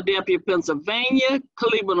 Philadelphia, Pennsylvania,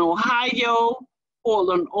 Cleveland, Ohio,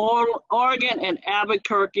 Portland, Oregon, and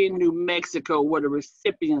Albuquerque, New Mexico were the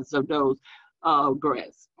recipients of those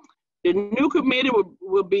grants. The new committee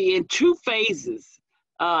will be in 2 phases.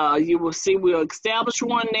 You will see we'll establish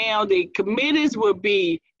one now. The committees will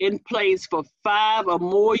be in place for 5 or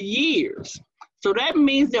more years. So that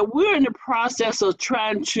means that we're in the process of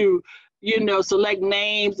trying to, select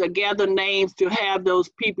names or gather names to have those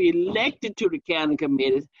people elected to the county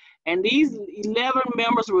committees. And these 11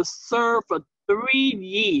 members will serve for 3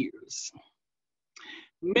 years.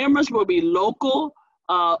 Members will be local,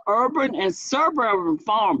 urban, and suburban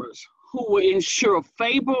farmers who will ensure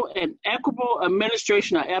favorable and equitable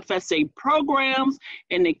administration of FSA programs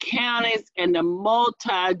in the counties and the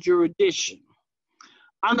multi-jurisdiction.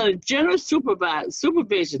 Under the general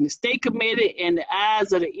supervision, the state committee and the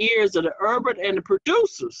eyes of the ears of the urban and the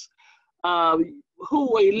producers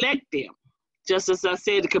who will elect them. Just as I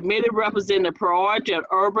said, the committee represents the priority of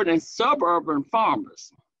urban and suburban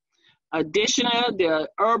farmers. Additionally, the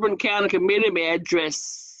urban county committee may address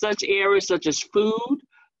such areas such as food,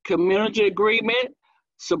 community agreement,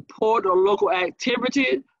 support or local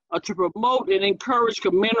activity, or to promote and encourage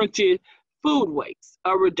community food waste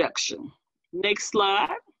or reduction. Next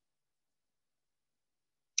slide.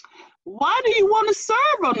 Why do you want to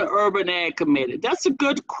serve on the Urban Ag Committee? That's a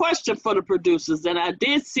good question for the producers, and I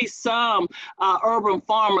did see some urban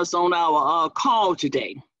farmers on our call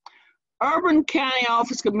today. Urban County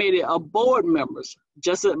Office Committee are board members,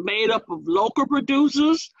 just made up of local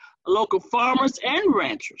producers, local farmers, and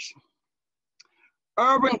ranchers.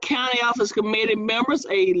 Urban County Office Committee members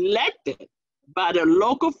are elected by the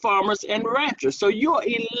local farmers and ranchers. So you're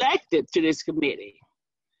elected to this committee.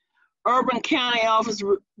 Urban County Office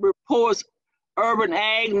reports urban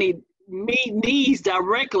ag needs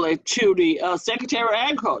directly to the Secretary of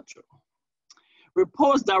Agriculture.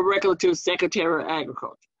 Reports directly to the Secretary of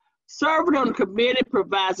Agriculture. Serving on the committee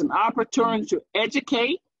provides an opportunity to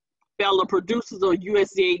educate fellow producers on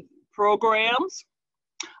USDA programs.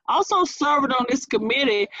 Also, serving on this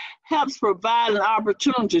committee helps provide an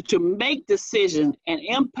opportunity to make decisions and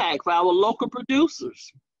impact for our local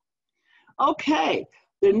producers. Okay,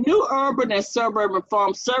 the new Urban and Suburban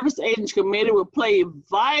Farm Service Agency Committee will play a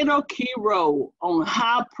vital key role on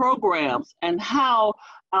how programs and how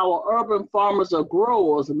our urban farmers or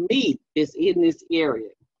growers meet in this area.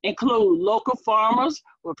 Include local farmers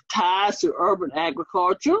with ties to urban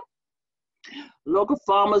agriculture, local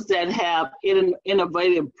farmers that have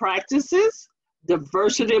innovative practices,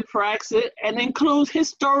 diversity practices, and includes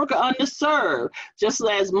historical underserved. Just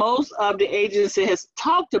as most of the agency has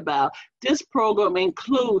talked about, this program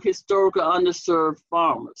includes historical underserved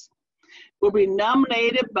farmers. will be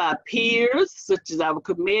nominated by peers, such as our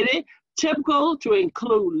committee, typical to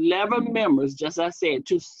include 11 members, just as I said,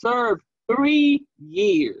 to serve 3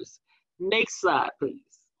 years. Next slide, please.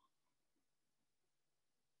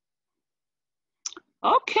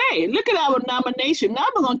 Okay, look at our nomination. Now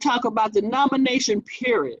we're going to talk about the nomination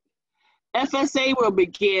period. FSA will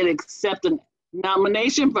begin accepting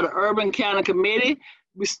nomination for the Urban County Committee.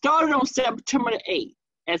 We started on September the 8th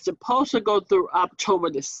and supposed to go through October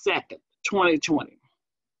the 2nd, 2020.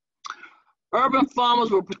 Urban farmers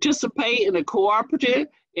will participate in the cooperative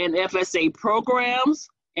and FSA programs,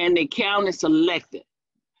 and the county selected.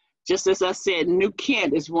 Just as I said, New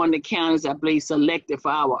Kent is one of the counties I believe selected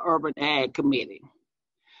for our Urban Ag Committee.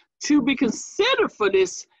 To be considered for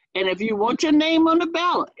this, and if you want your name on the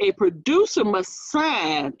ballot, a producer must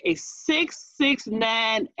sign a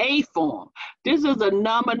 669A form. This is a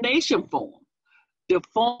nomination form. The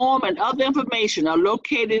form and other information are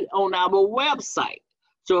located on our website.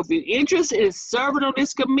 So if you're interested in serving on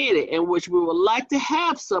this committee, in which we would like to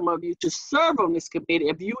have some of you to serve on this committee,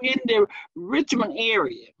 if you're in the Richmond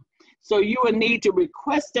area, so you will need to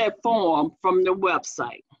request that form from the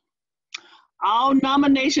website. All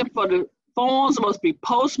nomination for the forms must be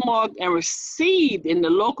postmarked and received in the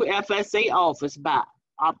local FSA office by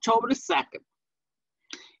October the 2nd.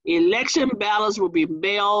 Election ballots will be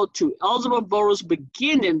mailed to eligible voters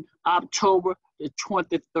beginning October the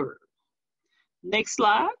 23rd. Next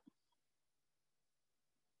slide.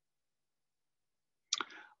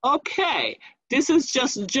 Okay, this is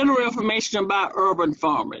just general information about urban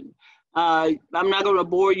farming. I'm not going to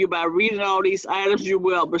bore you by reading all these items. You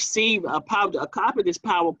will receive a copy of this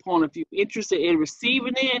PowerPoint if you're interested in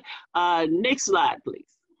receiving it. Next slide,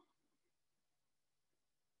 please.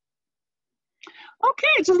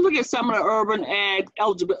 Okay, just look at some of the urban ag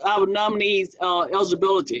our nominees'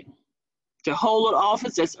 eligibility. To hold an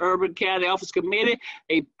office as Urban County Office Committee,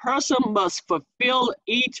 a person must fulfill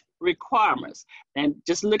each requirements. And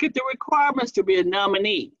just look at the requirements to be a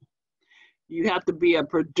nominee. You have to be a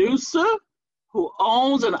producer who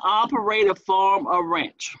owns and operates a farm or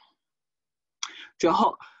ranch.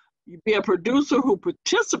 To be a producer who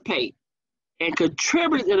participates and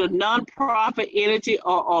contributes in a nonprofit entity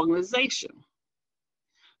or organization.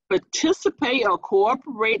 Participate or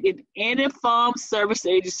cooperate in any farm service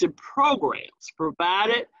agency programs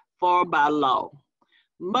provided for by law.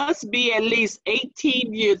 Must be at least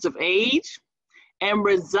 18 years of age and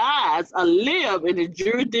resides or live in the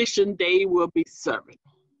jurisdiction they will be serving.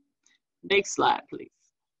 Next slide, please.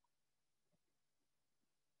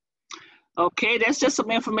 Okay, that's just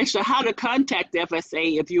some information on how to contact the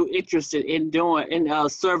FSA if you're interested in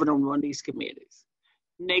serving on one of these committees.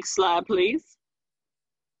 Next slide, please.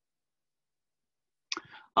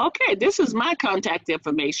 Okay, this is my contact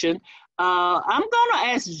information. I'm gonna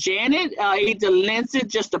ask Janet, either Lindsay,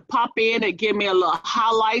 just to pop in and give me a little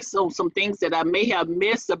highlights on some things that I may have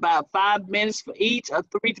missed, about 5 minutes for each, or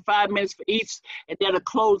 3 to 5 minutes for each, and that'll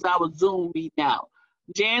close our Zoom meet now.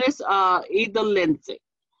 Janice, either Lindsay.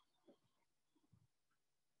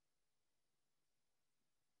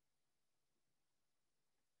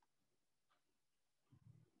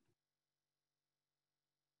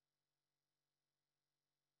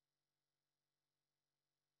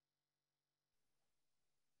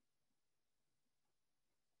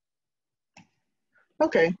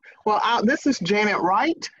 Okay, well, this is Janet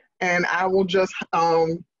Wright, and I will just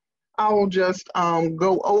go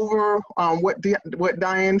over what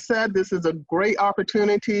Diane said. This is a great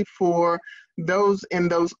opportunity for those in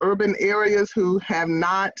those urban areas who have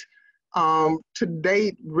not to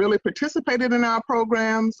date really participated in our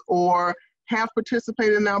programs or have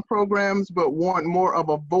participated in our programs but want more of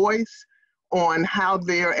a voice on how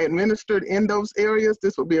they're administered in those areas.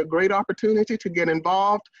 This would be a great opportunity to get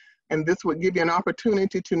involved. And this would give you an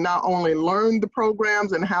opportunity to not only learn the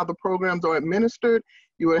programs and how the programs are administered,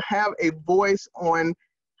 you would have a voice on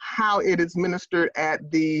how it is administered at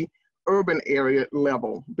the urban area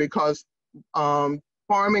level, because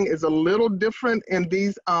farming is a little different in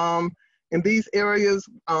these areas,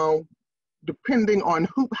 depending on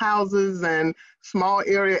hoop houses and small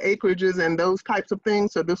area acreages and those types of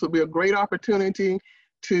things. So this would be a great opportunity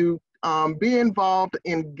to be involved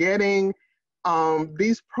in getting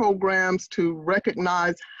these programs to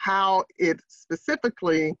recognize how it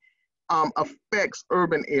specifically affects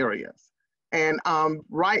urban areas. And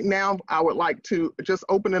right now, I would like to just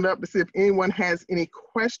open it up to see if anyone has any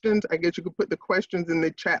questions. I guess you could put the questions in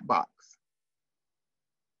the chat box.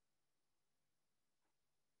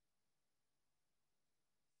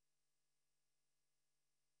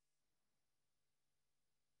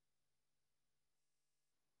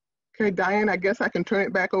 Okay, Diane, I guess I can turn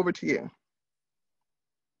it back over to you.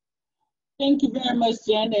 Thank you very much,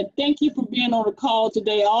 Jen, and thank you for being on the call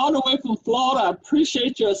today, all the way from Florida. I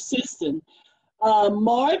appreciate your assistance.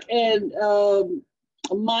 Mark and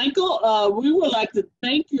Michael, we would like to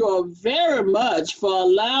thank you all very much for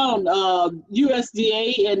allowing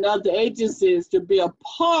USDA and other agencies to be a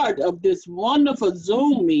part of this wonderful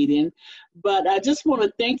Zoom meeting. But I just want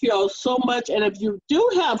to thank you all so much. And if you do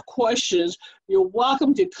have questions, you're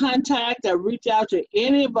welcome to contact or reach out to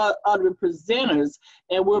any of our other presenters,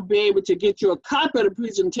 and we'll be able to get you a copy of the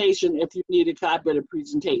presentation if you need a copy of the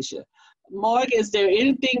presentation. Mark, is there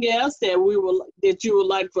anything else that you would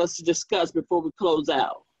like for us to discuss before we close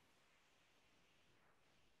out?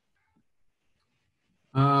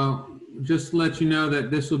 Just to let you know that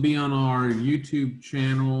this will be on our YouTube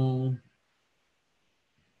channel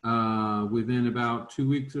within about 2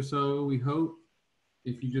 weeks or so, we hope.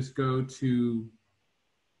 If you just go to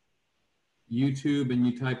YouTube and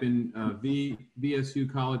you type in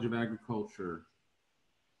VSU College of Agriculture,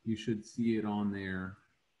 you should see it on there.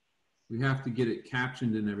 We have to get it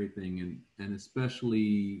captioned and everything, and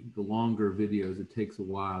especially the longer videos, it takes a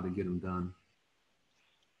while to get them done.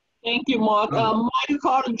 Thank you, Mark. Michael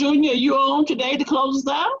Carter Jr., you on today to close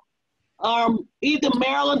us out? Either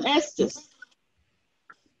Marilyn Estes.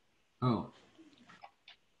 Oh.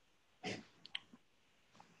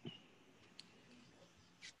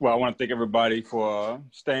 Well, I want to thank everybody for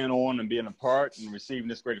staying on and being a part and receiving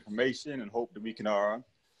this great information, and hope that we can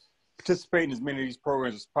participate in as many of these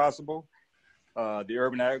programs as possible. The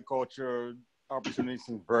urban agriculture opportunity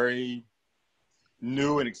seems very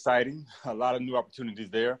new and exciting. A lot of new opportunities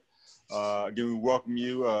there. Again, we welcome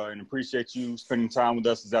you and appreciate you spending time with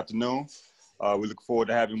us this afternoon. We look forward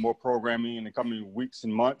to having more programming in the coming weeks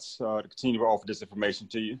and months to continue to offer this information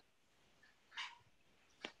to you.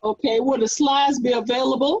 Okay, will the slides be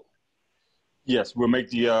available? Yes, we'll make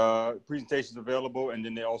the presentations available, and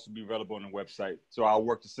then they'll also be available on the website. So I'll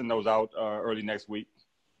work to send those out early next week.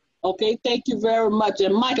 Okay, thank you very much.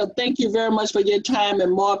 And Michael, thank you very much for your time,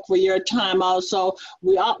 and Mark for your time also.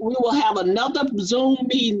 We will have another Zoom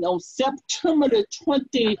meeting on September the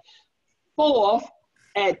 24th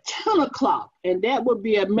at 10 o'clock, and that will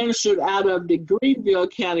be administered out of the Greenville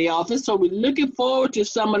County office. So we're looking forward to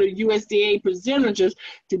some of the USDA presenters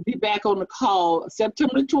to be back on the call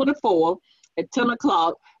September 24th at 10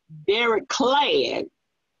 o'clock. Derek Cladd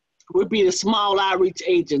would be the small outreach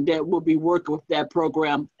agent that will be working with that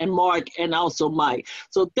program, and Mark and also Mike.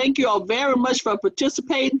 So thank you all very much for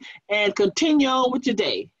participating, and continue on with your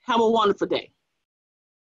day. Have a wonderful day.